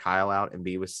swap Kyle out and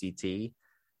be with CT.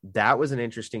 That was an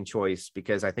interesting choice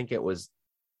because I think it was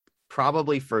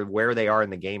probably for where they are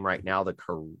in the game right now, the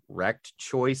correct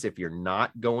choice if you're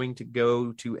not going to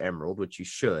go to Emerald, which you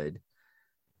should.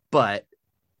 But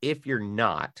if you're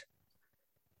not,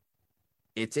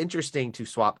 it's interesting to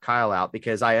swap Kyle out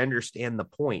because I understand the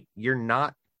point. You're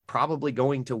not probably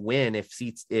going to win if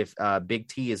Big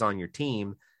T is on your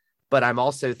team. But I'm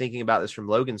also thinking about this from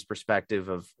Logan's perspective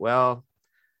of, well,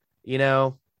 you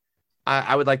know,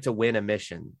 I would like to win a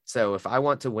mission. So if I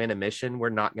want to win a mission, we're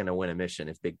not going to win a mission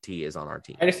if Big T is on our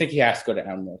team. I just think he has to go to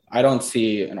Emerald. I don't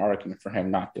see an argument for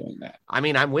him not doing that. I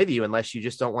mean, I'm with you unless you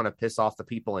just don't want to piss off the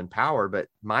people in power. But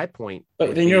my point.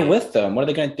 But then you're with them. What are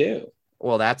they going to do?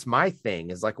 Well, that's my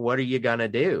thing is like, what are you going to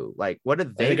do? Like, what are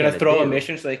they going to throw a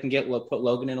mission so they can put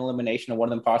Logan in elimination and one of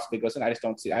them possibly goes in? I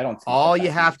don't see. All you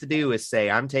have to do is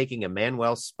say, I'm taking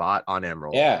Emmanuel's spot on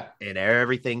Emerald. Yeah. And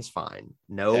everything's fine.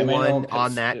 No one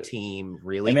on that team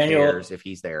really cares if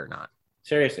he's there or not.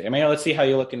 Seriously. Emmanuel, let's see how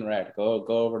you look in red. Go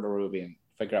over to Ruby and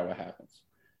figure out what happens.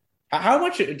 How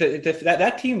much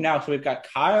that team now? So we've got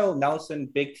Kyle, Nelson,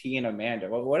 Big T, and Amanda.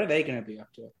 What are they going to be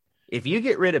up to? If you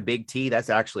get rid of Big T, that's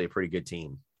actually a pretty good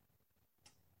team.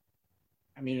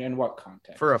 I mean, in what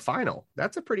context? For a final,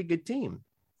 that's a pretty good team.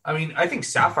 I mean, I think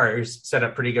Sapphire's set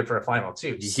up pretty good for a final,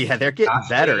 too. Yeah, they're getting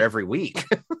better every week.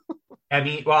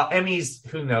 Emmy's,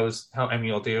 who knows how Emmy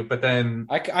will do, but then...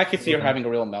 I could see her having a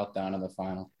real meltdown in the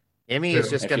final. Emmy is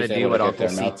True. just If going to she's do able what to get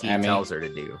Uncle there, CT Emmy. tells her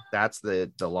to do. That's the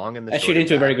long and the And short. she didn't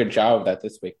do a of very that. good job of that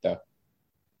this week, though.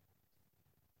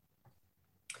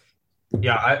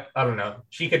 Yeah, I don't know.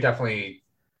 She could definitely.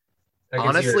 I could see her-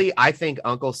 Honestly, I think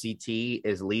Uncle CT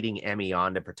is leading Emmy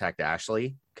on to protect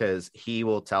Ashley because he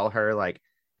will tell her like,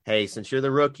 "Hey, since you're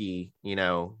the rookie, you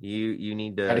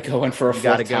need Got to to go in for a you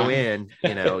got to fourth go time. in.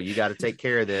 You got to take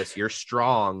care of this. You're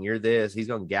strong. You're this." He's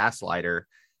going to gaslight her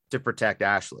to protect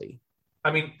Ashley.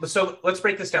 I mean, so let's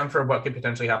break this down for what could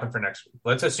potentially happen for next week.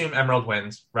 Let's assume Emerald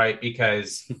wins, right?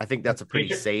 Because I think that's a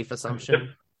pretty safe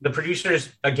assumption. The producers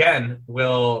again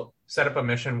will set up a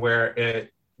mission where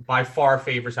it by far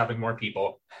favors having more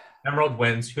people. Emerald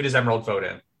wins. Who does Emerald vote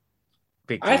in?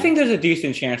 Big I T. think there's a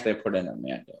decent chance they put in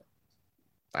Amanda.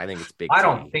 I think it's Big I T.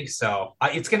 don't think so.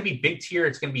 It's going to be Big T or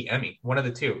it's going to be Emmy. One of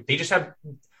the two. They just have.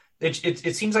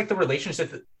 It seems like the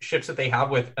relationships that they have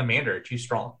with Amanda are too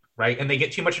strong, right? And they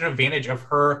get too much an advantage of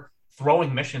her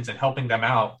throwing missions and helping them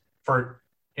out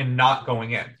and not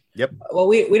going in. Yep. Well,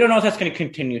 we don't know if that's going to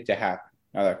continue to happen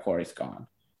now that Corey's gone.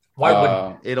 Why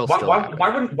would It'll why, still why,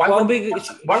 happen. why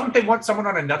wouldn't they want someone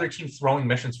on another team throwing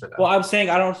missions for them? Well, I'm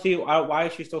saying I don't see why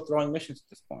is she still throwing missions at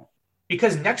this point.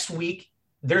 Because next week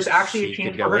there's actually She a chance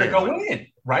could go for her to in. go in,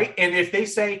 right? And if they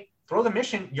say throw the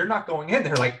mission, you're not going in.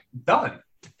 They're like done.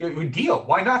 Deal.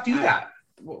 Why not do that?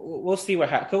 We'll see what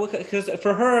happens. Because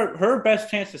for her best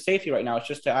chance of safety right now is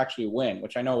just to actually win,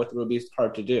 which I know with Ruby is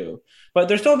hard to do. But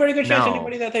there's still a very good chance No.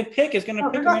 anybody that they pick is going to No,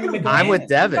 pick they're not Amanda gonna- to go I'm in. with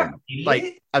Devin. Idiot.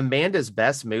 Like Amanda's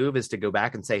best move is to go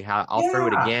back and say, I'll throw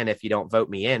it Yeah. again if you don't vote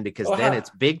me in, because Well, then how-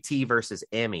 it's Big T versus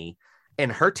Emmy,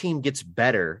 and her team gets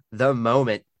better the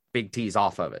moment Big T's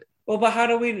off of it. Well, but how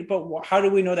do we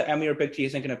know that Emmy or Big T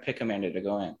isn't going to pick Amanda to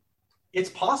go in?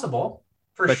 It's possible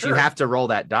for But sure. you have to roll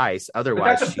that dice. But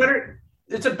Otherwise,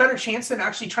 it's a better chance than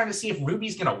actually trying to see if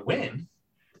Ruby's gonna win.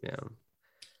 yeah.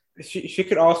 She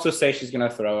could also say she's going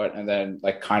to throw it and then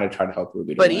like kind of try to help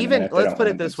Ruby. To But win, even and if they let's don't put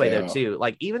win, it this then way say, though, "Oh." too.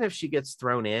 Like even if she gets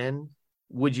thrown in,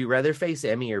 would you rather face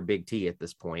Emmy or Big T at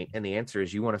this point? And the answer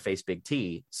is you want to face Big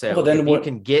T. So Well, then if what- you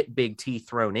can get Big T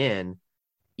thrown in,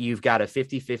 you've got a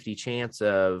 50-50 chance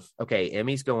of, okay,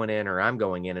 Emmy's going in or I'm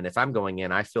going in. And if I'm going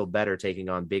in, I feel better taking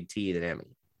on Big T than Emmy.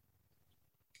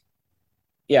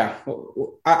 Yeah,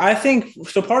 I think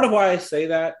so. Part of why I say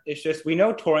that is just we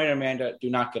know Tori and Amanda do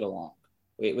not get along.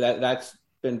 That's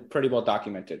been pretty well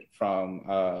documented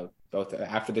from both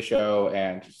after the show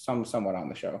and somewhat on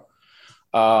the show.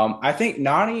 I think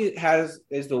Nani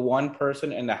is the one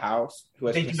person in the house who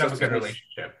has They do have a good consistently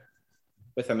relationship.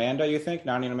 with Amanda. You think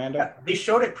Nani and Amanda? Yeah, they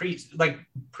showed it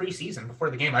pre-season before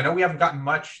the game. I know we haven't gotten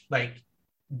much like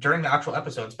during the actual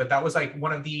episodes, but that was like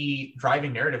one of the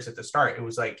driving narratives at the start. It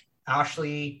was like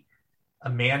Ashley,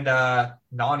 Amanda,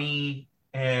 Nani,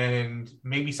 and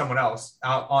maybe someone else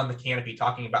out on the canopy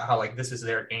talking about how like this is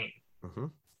their game. Mm-hmm.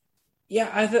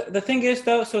 Yeah, the thing is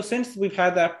though, so since we've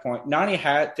had that point, Nani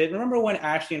did remember when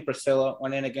Ashley and Priscilla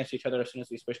went in against each other as soon as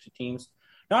we switched to teams?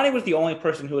 Nani was the only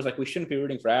person who was like, we shouldn't be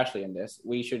rooting for Ashley in this.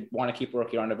 We should want to keep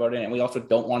rookie on the vote in, and we also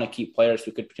don't want to keep players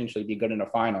who could potentially be good in a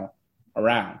final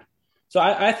around. So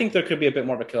I think there could be a bit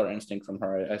more of a killer instinct from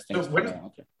her as things go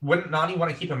along. Wouldn't Nani want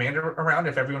to keep Amanda around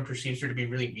if everyone perceives her to be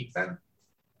really weak then?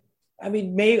 I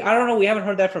mean, maybe, I don't know. We haven't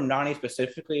heard that from Nani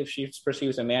specifically if she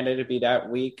perceives Amanda to be that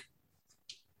weak.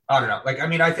 I don't know. Like, I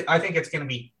mean, I think it's going to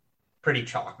be pretty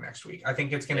chalk next week. I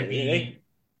think it's going to be,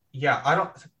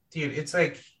 dude, it's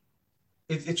like,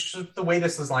 it's just the way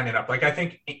this is lining up. Like, I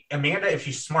think Amanda, if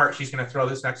she's smart, she's going to throw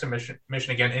this next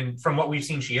mission again. And from what we've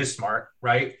seen, she is smart,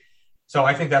 right? So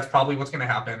I think that's probably what's going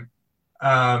to happen.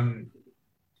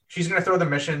 She's going to throw the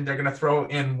mission. They're going to throw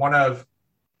in one of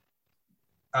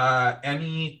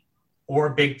Emmy or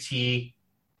Big T,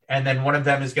 and then one of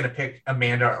them is going to pick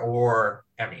Amanda or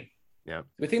Emmy. Yeah.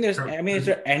 We think is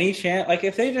there any chance, like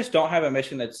if they just don't have a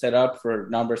mission that's set up for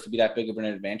numbers to be that big of an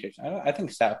advantage, I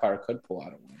think Sapphire could pull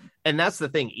out a win. And that's the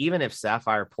thing. Even if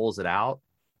Sapphire pulls it out,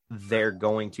 they're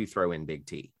going to throw in Big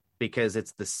T because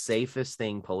it's the safest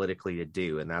thing politically to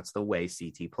do. And that's the way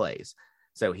CT plays.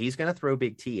 So he's going to throw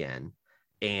Big T in,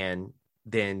 and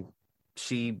then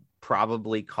she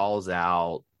probably calls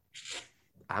out.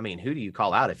 I mean, who do you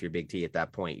call out if you're Big T at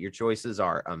that point? Your choices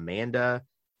are Amanda,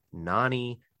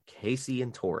 Nani, Casey,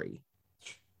 and Tori.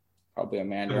 Probably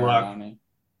Amanda or Nani.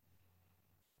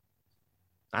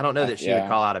 I don't know that she would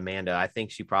call out Amanda. I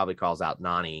think she probably calls out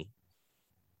Nani.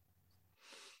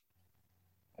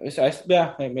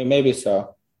 Yeah, maybe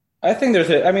so. I think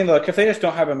look, if they just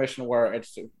don't have a mission where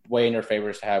it's way in your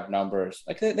favor to have numbers,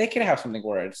 like they can have something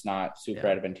where it's not super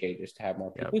advantageous to have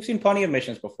more people. We've seen plenty of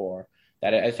missions before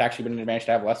that it's actually been an advantage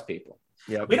to have less people.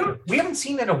 Yeah, we haven't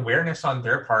seen an awareness on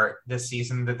their part this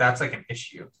season that that's like an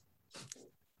issue.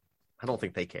 I don't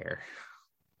think they care.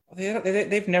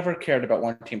 They've never cared about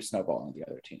one team snowballing the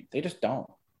other team. They just don't.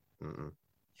 Mm-mm.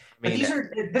 But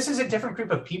this is a different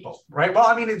group of people, right? Well,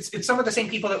 I mean, it's some of the same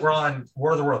people that were on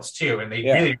War of the Worlds 2, and they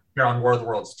really are on War of the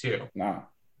Worlds 2. No.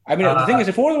 I mean, the thing is,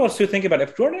 if War of the Worlds 2, think about it,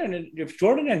 if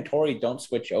Jordan and Tori don't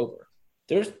switch over,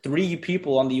 there's 3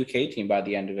 people on the UK team by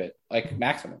the end of it, like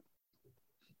maximum.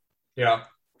 Yeah.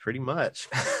 Pretty much.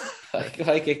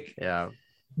 Yeah.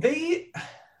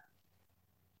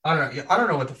 I don't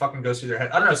know what the fucking goes through their head.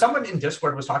 I don't know. Someone in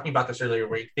Discord was talking about this earlier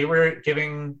week. They were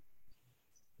giving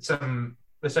some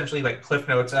essentially like cliff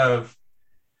notes of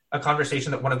a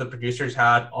conversation that one of the producers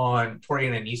had on Tori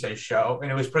and Anissa's show,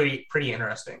 and it was pretty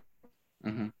interesting.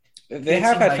 Mm-hmm. They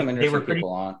have had some interesting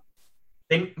people on.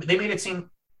 They made it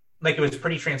seem like it was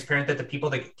pretty transparent that the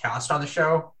people that get cast on the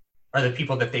show are the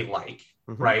people that they like,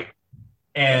 right?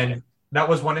 And that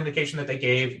was one indication that they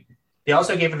gave. They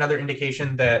also gave another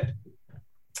indication that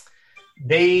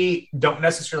they don't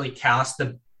necessarily cast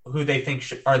who they think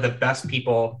are the best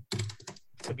people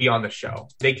to be on the show.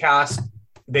 They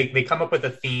come up with a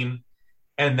theme,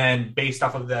 and then based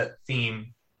off of that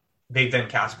theme, they then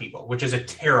cast people, which is a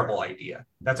terrible idea.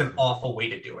 That's an awful way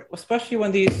to do it. Especially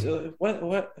when these,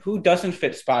 who doesn't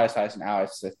fit Spies, Spies, and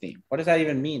Allies as a theme? What does that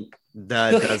even mean?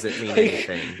 That doesn't mean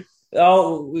anything.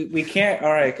 Oh, we can't.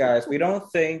 All right, guys. We don't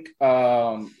think,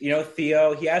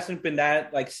 Theo, he hasn't been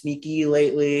that like sneaky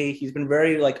lately. He's been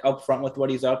very like upfront with what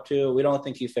he's up to. We don't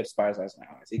think he fits Spies, Spies, and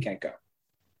Allies. He can't go.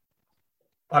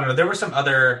 I don't know. There were some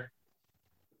other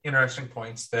interesting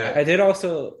points that I did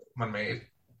also one made.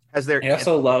 I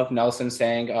also love Nelson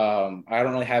saying, I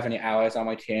don't really have any allies on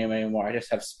my team anymore. I just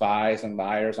have spies and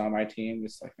liars on my team.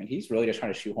 It's like, man, he's really just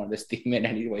trying to shoehorn this team in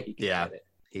any way he can get it.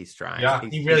 He's trying. Yeah,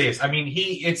 he really is. I mean,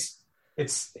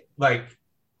 it's like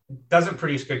doesn't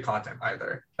produce good content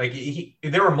either. Like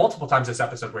there were multiple times this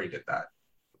episode where he did that.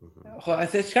 Well,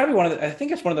 it's got to be I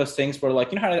think it's one of those things where,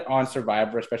 like, you know how on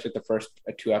Survivor, especially the first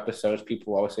 2 episodes,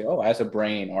 people always say, oh, as a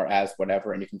brain or as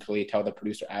whatever. And you can clearly tell the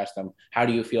producer asked them, how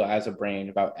do you feel as a brain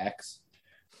about X?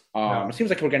 It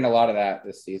seems like we're getting a lot of that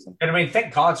this season. And I mean,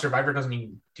 thank God Survivor doesn't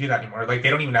even do that anymore. Like,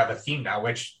 they don't even have a theme now,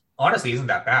 which honestly isn't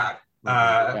that bad.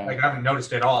 Like, I haven't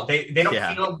noticed it at all. They don't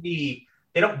feel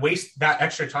they don't waste that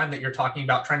extra time that you're talking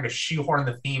about trying to shoehorn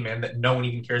the theme in that no one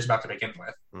even cares about to begin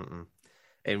with. Mm-mm.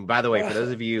 And by the way, for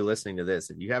those of you listening to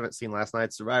this, if you haven't seen last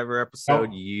night's Survivor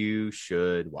episode, you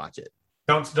should watch it.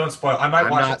 Don't spoil. I'm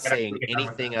not saying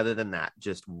anything other than that.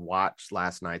 Just watch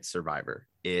last night's Survivor.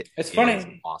 It's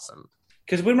funny, awesome.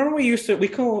 Because remember I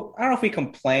don't know if we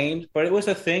complained, but it was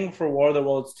a thing for War of the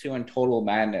Worlds 2 and Total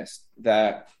Madness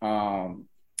that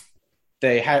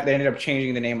they ended up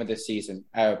changing the name of this season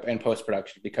in post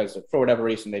production because for whatever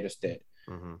reason they just did.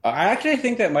 Mm-hmm. I actually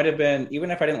think that might have been, even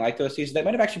if I didn't like those seasons, that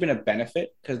might have actually been a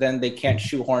benefit because then they can't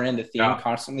shoehorn in the theme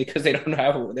constantly because they don't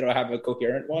have a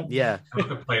coherent one. Yeah,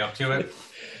 play up to it.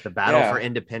 The battle for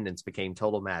independence became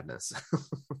Total Madness.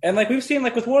 And like we've seen,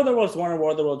 like with War of the Worlds 1 and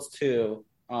War of the Worlds 2,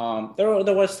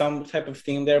 there was some type of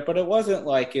theme there, but it wasn't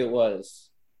like it was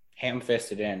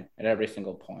ham-fisted in at every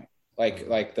single point.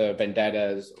 Like the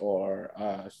Vendettas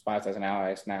or Spies as an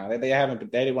Allies. Now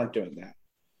they weren't doing that.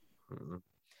 Mm-hmm.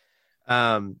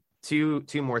 Two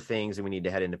more things, and we need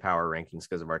to head into power rankings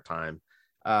because of our time.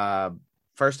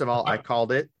 First of all, I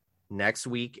called it. Next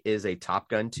week is a Top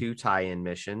Gun 2 tie-in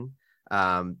mission.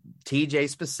 TJ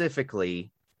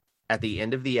specifically at the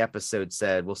end of the episode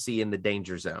said, we'll see you in the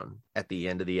danger zone at the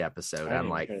end of the episode. I'm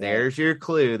like, there's your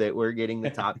clue that we're getting the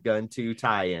Top Gun 2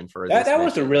 tie-in for this. That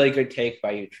was a really good take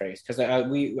by you, Trace, because I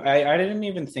didn't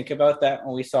even think about that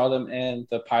when we saw them in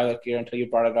the pilot gear until you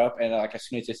brought it up. And like as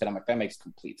soon as you said, I'm like, that makes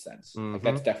complete sense. Mm-hmm. Like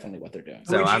that's definitely what they're doing.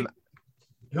 So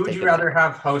who would you rather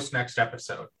have host next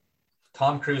episode?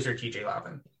 Tom Cruise or TJ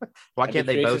Lavin? Why can't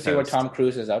they both see what Tom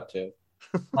Cruise is up to?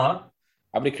 Huh?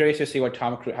 I'd be curious to see how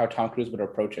Tom Cruise would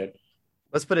approach it.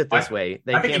 Let's put it this way.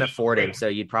 They can't afford him, so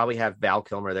you'd probably have Val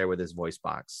Kilmer there with his voice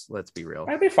box. Let's be real.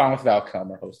 I'd be fine with Val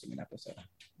Kilmer hosting an episode.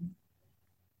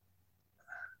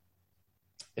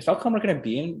 Is Val Kilmer going to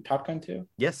be in Top Gun 2?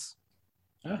 Yes.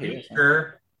 Oh, he is.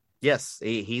 Sure. Yes,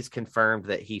 he's confirmed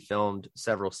that he filmed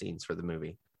several scenes for the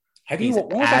movie. When was the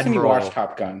last time you watched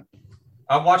Top Gun?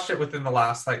 I watched it within the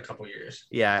last couple years.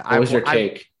 Yeah. What was your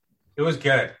take? It was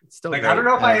good. It's still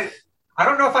I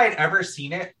don't know if I had ever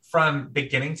seen it from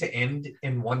beginning to end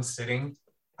in one sitting.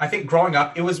 I think growing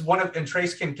up, it was and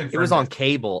Trace can confirm. It was on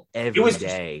cable every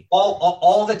day.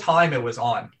 All the time it was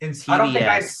on. And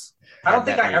TBS I don't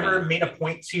think I ever made a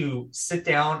point to sit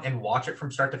down and watch it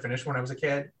from start to finish when I was a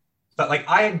kid. But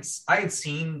I had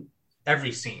seen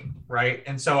every scene, right?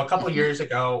 And so a couple years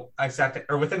ago,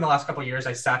 within the last couple of years,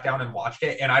 I sat down and watched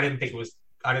it, and I didn't think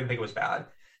it was bad.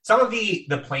 Some of the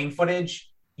plane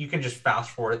footage you can just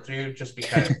fast forward through just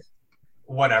because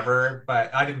whatever,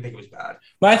 but I didn't think it was bad.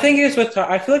 My thing is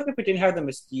I feel like if it didn't have the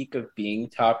mystique of being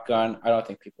Top Gun, I don't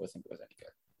think people would think it was any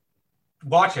good.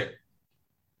 Watch it.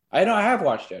 I know, I have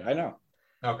watched it. I know.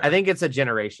 Okay. I think it's a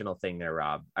generational thing there,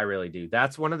 Rob. I really do.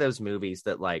 That's one of those movies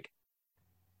that, like,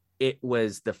 it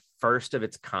was the first of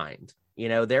its kind. You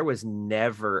know, there was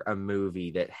never a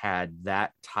movie that had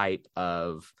that type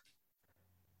of,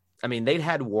 I mean, they'd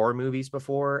had war movies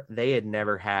before. They had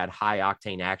never had high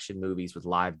octane action movies with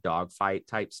live dogfight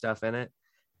type stuff in it.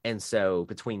 And so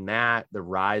between that, the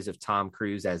rise of Tom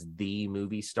Cruise as the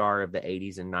movie star of the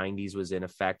 80s and 90s was in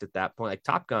effect at that point. Like,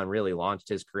 Top Gun really launched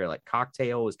his career. Like,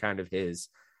 Cocktail was kind of his,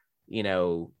 you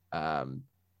know,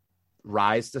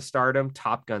 rise to stardom.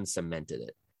 Top Gun cemented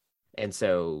it. And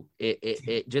so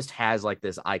it just has like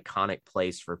this iconic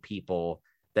place for people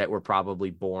that were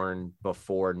probably born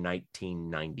before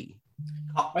 1990.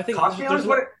 I think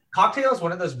Cocktail is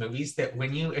one of those movies that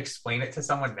when you explain it to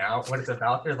someone now, what it's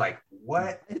about, they're like,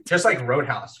 what? Just like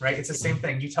Roadhouse, right? It's the same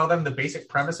thing. You tell them the basic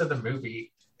premise of the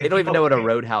movie. They don't even know what a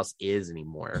Roadhouse is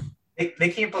anymore. They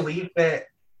can't believe that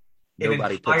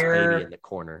nobody puts baby in the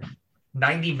corner.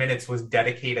 90 minutes was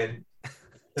dedicated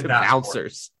to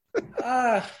bouncers.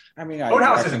 I mean,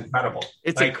 Roadhouse is incredible.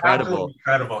 It's like, incredible.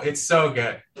 It's so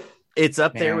good. It's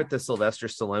up there with the Sylvester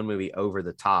Stallone movie Over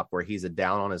the Top, where he's a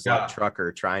down on his luck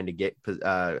trucker trying to get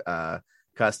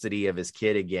custody of his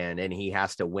kid again, and he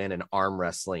has to win an arm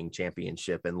wrestling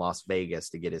championship in Las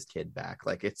Vegas to get his kid back.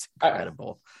 Like, it's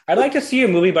incredible. I'd like to see a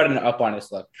movie about an up on his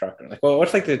luck trucker. Like, well,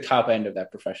 what's like the top end of that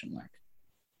profession like?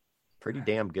 Pretty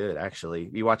damn good, actually.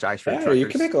 You watch Ice Road Truckers. You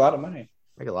can make a lot of money.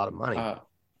 Make a lot of money.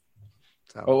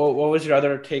 So. What was your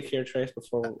other take here, Trace?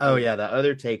 Before? Oh yeah, the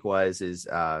other take was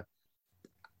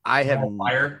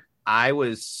I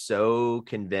was so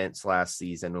convinced last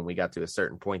season when we got to a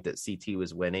certain point that CT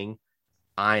was winning.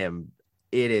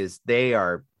 They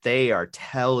are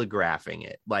telegraphing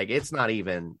it. Like, it's not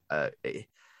even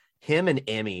him and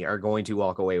Emmy are going to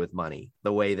walk away with money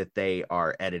the way that they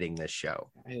are editing this show.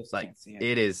 Like,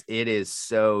 it is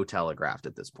so telegraphed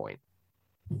at this point.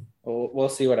 We'll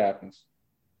see what happens.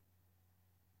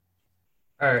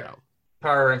 All right.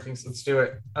 Power rankings. Let's do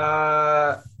it.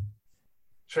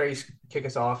 Trace, kick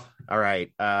us off. All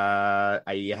right.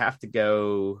 You have to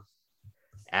go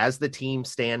as the team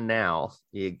stand now.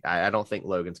 I don't think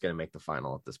Logan's going to make the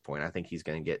final at this point. I think he's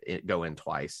going to go in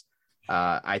twice.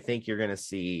 I think you're going to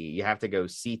see, you have to go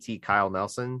CT Kyle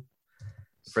Nelson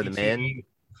for the men.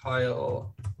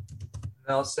 Kyle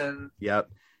Nelson.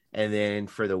 Yep. And then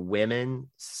for the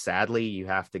women, sadly, you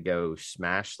have to go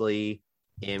Smashley,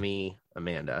 Emmy,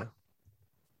 Amanda.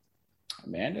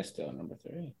 Amanda's still number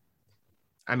 3.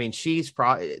 I mean,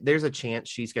 there's a chance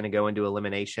she's going to go into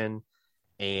elimination,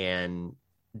 and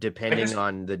depending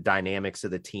on the dynamics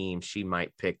of the team, she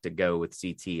might pick to go with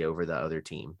CT over the other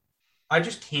team. I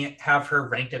just can't have her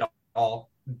ranked at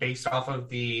all based off of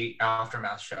the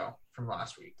Aftermath show from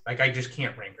last week. Like, I just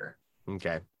can't rank her.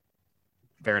 Okay.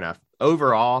 Fair enough.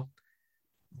 Overall,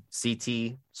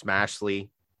 CT, Smashley,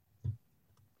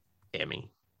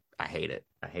 Emmy. I hate it.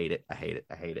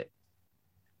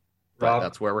 But Rob?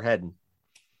 That's where we're heading.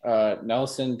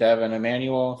 Nelson, Devin,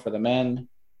 Emmanuel for the men.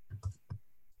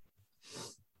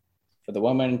 For the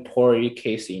women, Tori,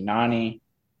 Casey, Nani.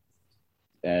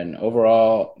 Then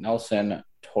overall, Nelson,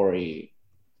 Tori.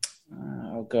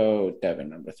 I'll go Devin,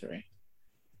 number 3.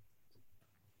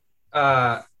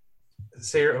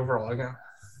 Say your overall again.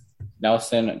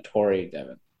 Nelson, Tori,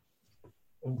 Devin.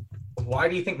 Why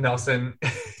do you think Nelson?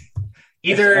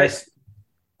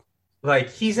 Like,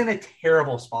 he's in a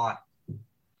terrible spot.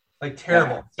 Like,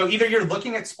 terrible. Yeah. So either you're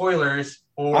looking at spoilers,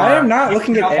 or I am not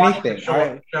looking at anything.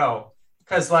 Show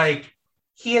because, like,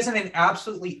 he is in an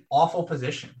absolutely awful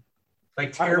position.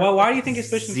 Like, terrible. Well, why do you think his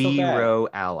position is so bad? Zero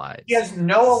allies. He has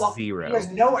no Zero. He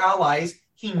has no allies.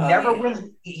 He never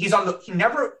wins. He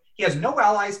has no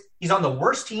allies. He's on the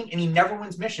worst team, and he never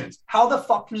wins missions. How the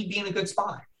fuck can he be in a good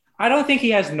spot? I don't think he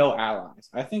has no allies.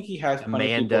 I think he has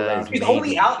Amanda. He's the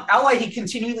only ally he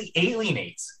continually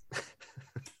alienates.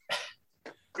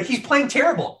 Like, he's playing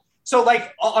terrible. So,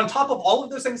 like, on top of all of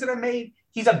those things that are made,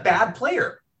 he's a bad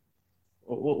player.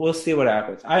 We'll see what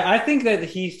happens. I think that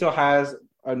he still has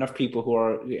enough people who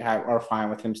are fine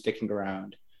with him sticking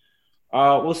around.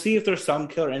 We'll see if there's some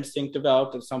killer instinct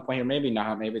developed at some point here. Maybe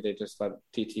not. Maybe they just let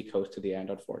TT coast to the end,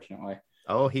 unfortunately.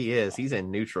 Oh, he is. He's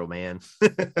in neutral, man.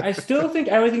 I still think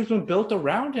everything's been built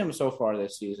around him so far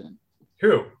this season.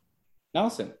 Who?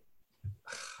 Nelson.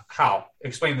 How?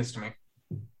 Explain this to me.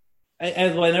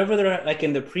 And whenever they're like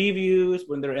in the previews,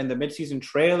 when they're in the midseason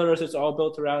trailers, it's all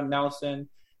built around Nelson.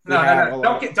 No.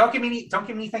 Don't give me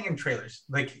anything in trailers.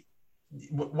 Like,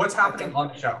 what's happening on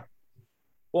the show?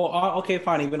 Well, okay,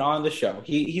 fine. Even on the show,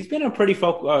 he's been a pretty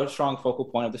strong focal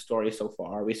point of the story so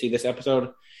far. We see this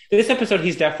episode. This episode,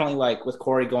 he's definitely like with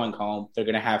Corey going home. They're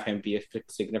going to have him be a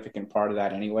significant part of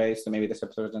that anyway. So maybe this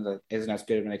episode isn't as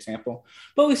good of an example.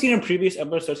 But we've seen in previous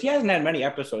episodes, he hasn't had many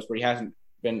episodes where he hasn't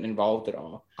been involved at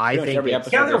all. I think every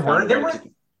episode.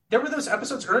 There were those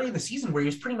episodes early in the season where he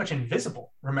was pretty much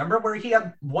invisible. Remember where he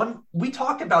had one? We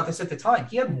talked about this at the time.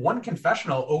 He had one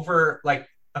confessional over like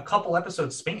a couple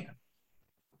episodes span.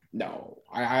 No,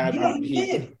 he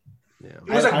did. Yeah.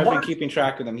 I've been keeping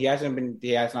track of them. He has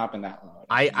not been that long.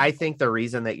 I think the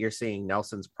reason that you're seeing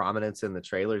Nelson's prominence in the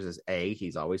trailers is A,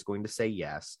 he's always going to say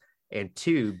yes. And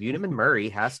two, Bunim and Murray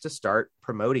has to start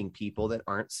promoting people that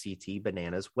aren't CT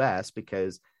Bananas West,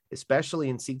 because especially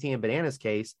in CT and Bananas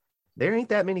case, there ain't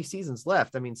that many seasons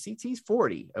left. I mean, CT's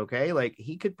 40. Okay. Like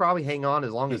he could probably hang on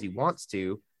as long as he wants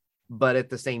to. But at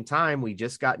the same time, we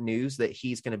just got news that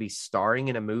he's going to be starring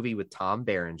in a movie with Tom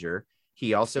Berenger.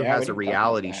 He also has a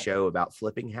reality show about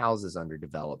flipping houses under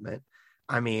development.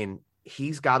 I mean,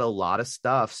 he's got a lot of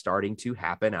stuff starting to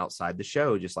happen outside the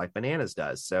show, just like Bananas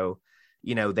does. So,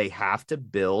 you know, they have to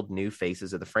build new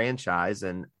faces of the franchise.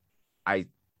 And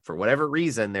for whatever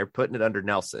reason, they're putting it under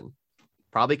Nelson,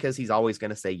 probably because he's always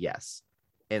going to say yes.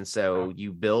 And so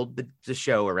you build the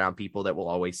show around people that will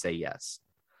always say yes.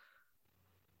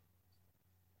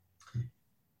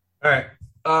 All right.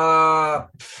 I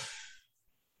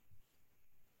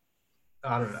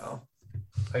don't know.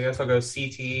 I guess I'll go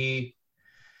CT.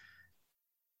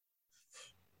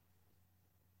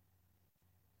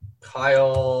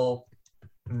 Kyle,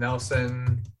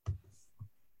 Nelson.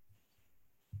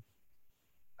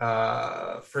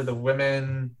 For the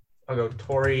women, I'll go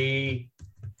Tori,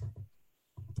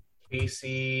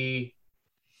 Casey,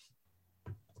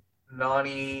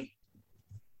 Nani.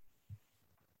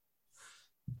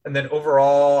 And then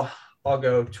overall, I'll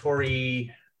go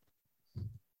Tori,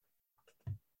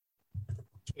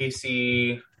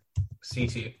 Casey,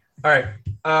 CT. All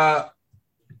right.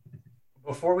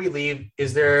 Before we leave,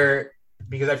 is there,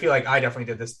 because I feel like I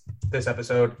definitely did this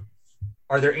episode,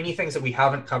 are there any things that we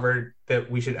haven't covered that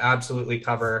we should absolutely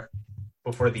cover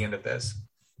before the end of this?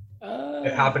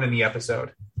 It happened in the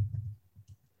episode.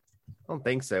 I don't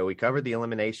think so. We covered the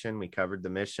elimination. We covered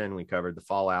the mission. We covered the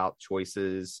fallout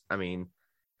choices. I mean,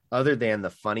 other than the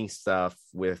funny stuff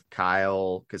with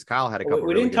Kyle, because Kyle had a couple.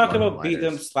 We didn't talk about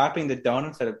them slapping the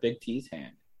donuts out of Big T's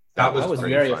hand. I was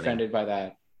very offended by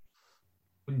that.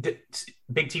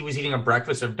 Big T was eating a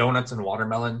breakfast of donuts and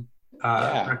watermelon.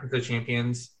 Breakfast of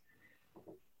Champions.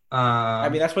 I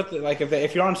mean, that's what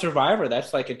if you're on Survivor,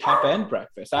 that's like a top end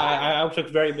breakfast. I took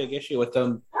very big issue with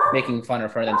them making fun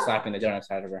of her and then slapping the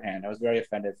donuts out of her hand. I was very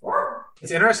offended for her.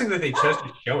 It's interesting that they chose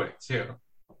to show it too,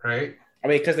 right? I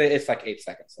mean, because it's like 8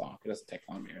 seconds long. It doesn't take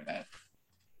long to hear that.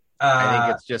 I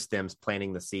think it's just them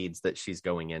planting the seeds that she's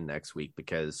going in next week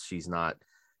because she's not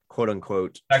quote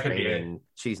unquote training.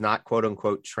 She's not quote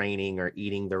unquote training or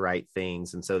eating the right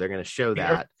things. And so they're going to show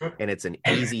that. And it's an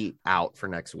easy out for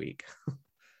next week.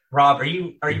 Rob, are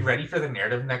you ready for the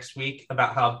narrative next week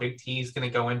about how Big T is going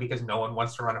to go in because no one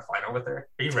wants to run a final with her?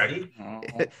 Are you ready?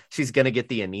 She's going to get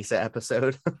the Anissa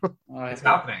episode. It's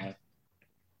happening.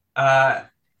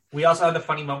 We also had the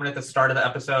funny moment at the start of the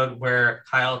episode where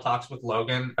Kyle talks with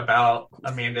Logan about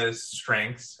Amanda's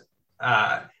strengths.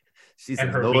 She's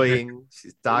annoying.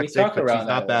 She's toxic, but she's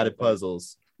not bad at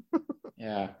puzzles.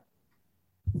 Yeah.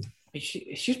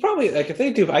 She's probably, like, if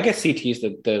they do, I guess CT is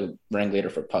the ringleader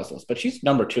for puzzles, but she's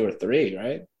number 2 or 3,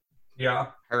 right? Yeah.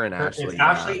 Her and Ashley. It's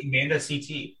Ashley, Amanda,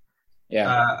 CT.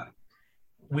 Yeah.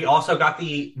 We also got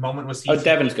the moment with CT. Oh,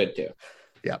 Devin's good too.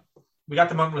 Yeah. We got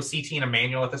the moment with CT and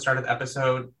Emmanuel at the start of the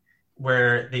episode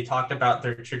where they talked about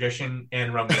their tradition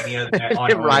in Romania.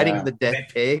 Riding the dead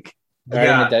pig.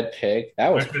 Riding the dead pig.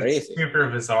 That was crazy. Super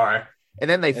bizarre. And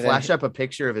then they flash up a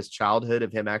picture of his childhood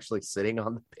of him actually sitting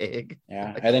on the pig.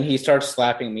 Yeah. And then he starts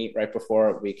slapping meat right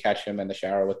before we catch him in the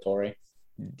shower with Tori.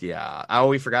 Yeah. Oh,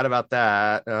 we forgot about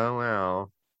that. Oh, wow.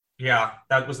 Yeah.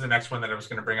 That was the next one that I was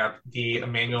going to bring up. The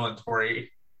Emmanuel and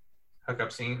Tori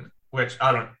hookup scene, which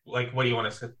I don't like. What do you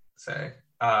want to say?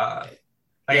 I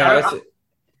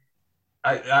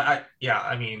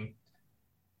mean,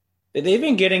 they've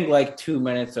been getting like 2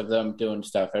 minutes of them doing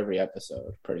stuff every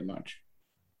episode, pretty much.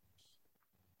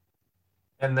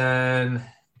 And then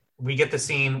we get the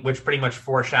scene, which pretty much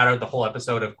foreshadowed the whole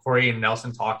episode of Corey and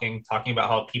Nelson talking about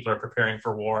how people are preparing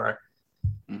for war.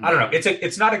 I don't know.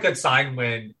 It's not a good sign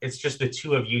when it's just the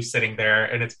two of you sitting there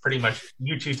and it's pretty much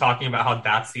you two talking about how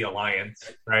that's the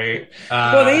alliance, right?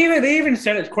 Well, they even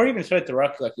said it. Corey even said it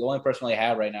directly. Like the only person they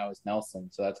have right now is Nelson,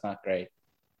 so that's not great.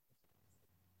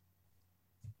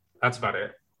 That's about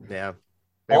it. Yeah.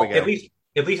 There we go.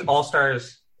 At least All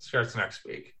Stars starts next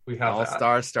week. We have All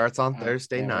Stars starts on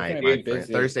Thursday night, my friend.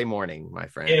 Thursday morning, my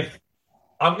friend. If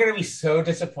I'm gonna be so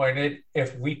disappointed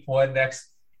if week one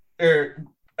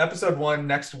episode 1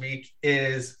 next week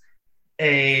is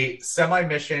a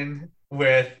semi-mission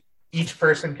with each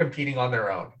person competing on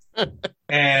their own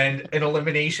and an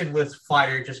elimination with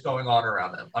fire just going on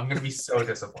around them. I'm gonna be so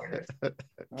disappointed.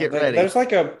 Get ready. There's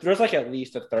like at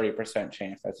least a 30%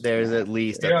 chance. There's at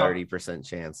least a 30%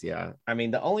 chance. Yeah. I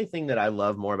mean, the only thing that I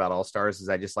love more about All Stars is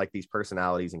I just like these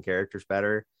personalities and characters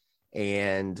better.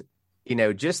 And,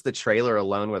 just the trailer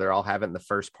alone where they're all having the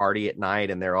first party at night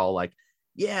and they're all like,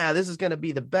 yeah, this is going to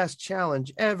be the best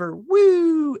challenge ever.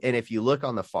 Woo. And if you look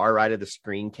on the far right of the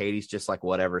screen, Katie's just like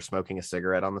whatever, smoking a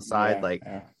cigarette on the side.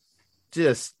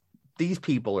 Just these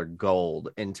people are gold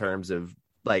in terms of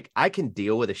like, I can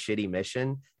deal with a shitty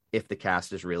mission if the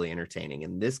cast is really entertaining,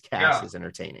 and this cast is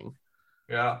entertaining.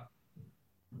 Yeah.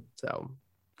 So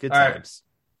good times.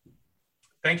 Right.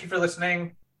 Thank you for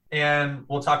listening. And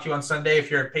we'll talk to you on Sunday.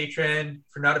 If you're a patron,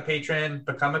 if you're not a patron,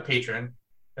 become a patron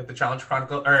at the Challenge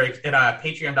Chronicle or at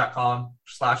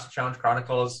patreon.com/the Challenge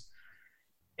Chronicles.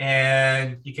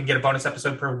 And you can get a bonus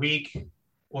episode per week.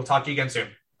 We'll talk to you again soon.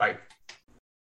 Bye.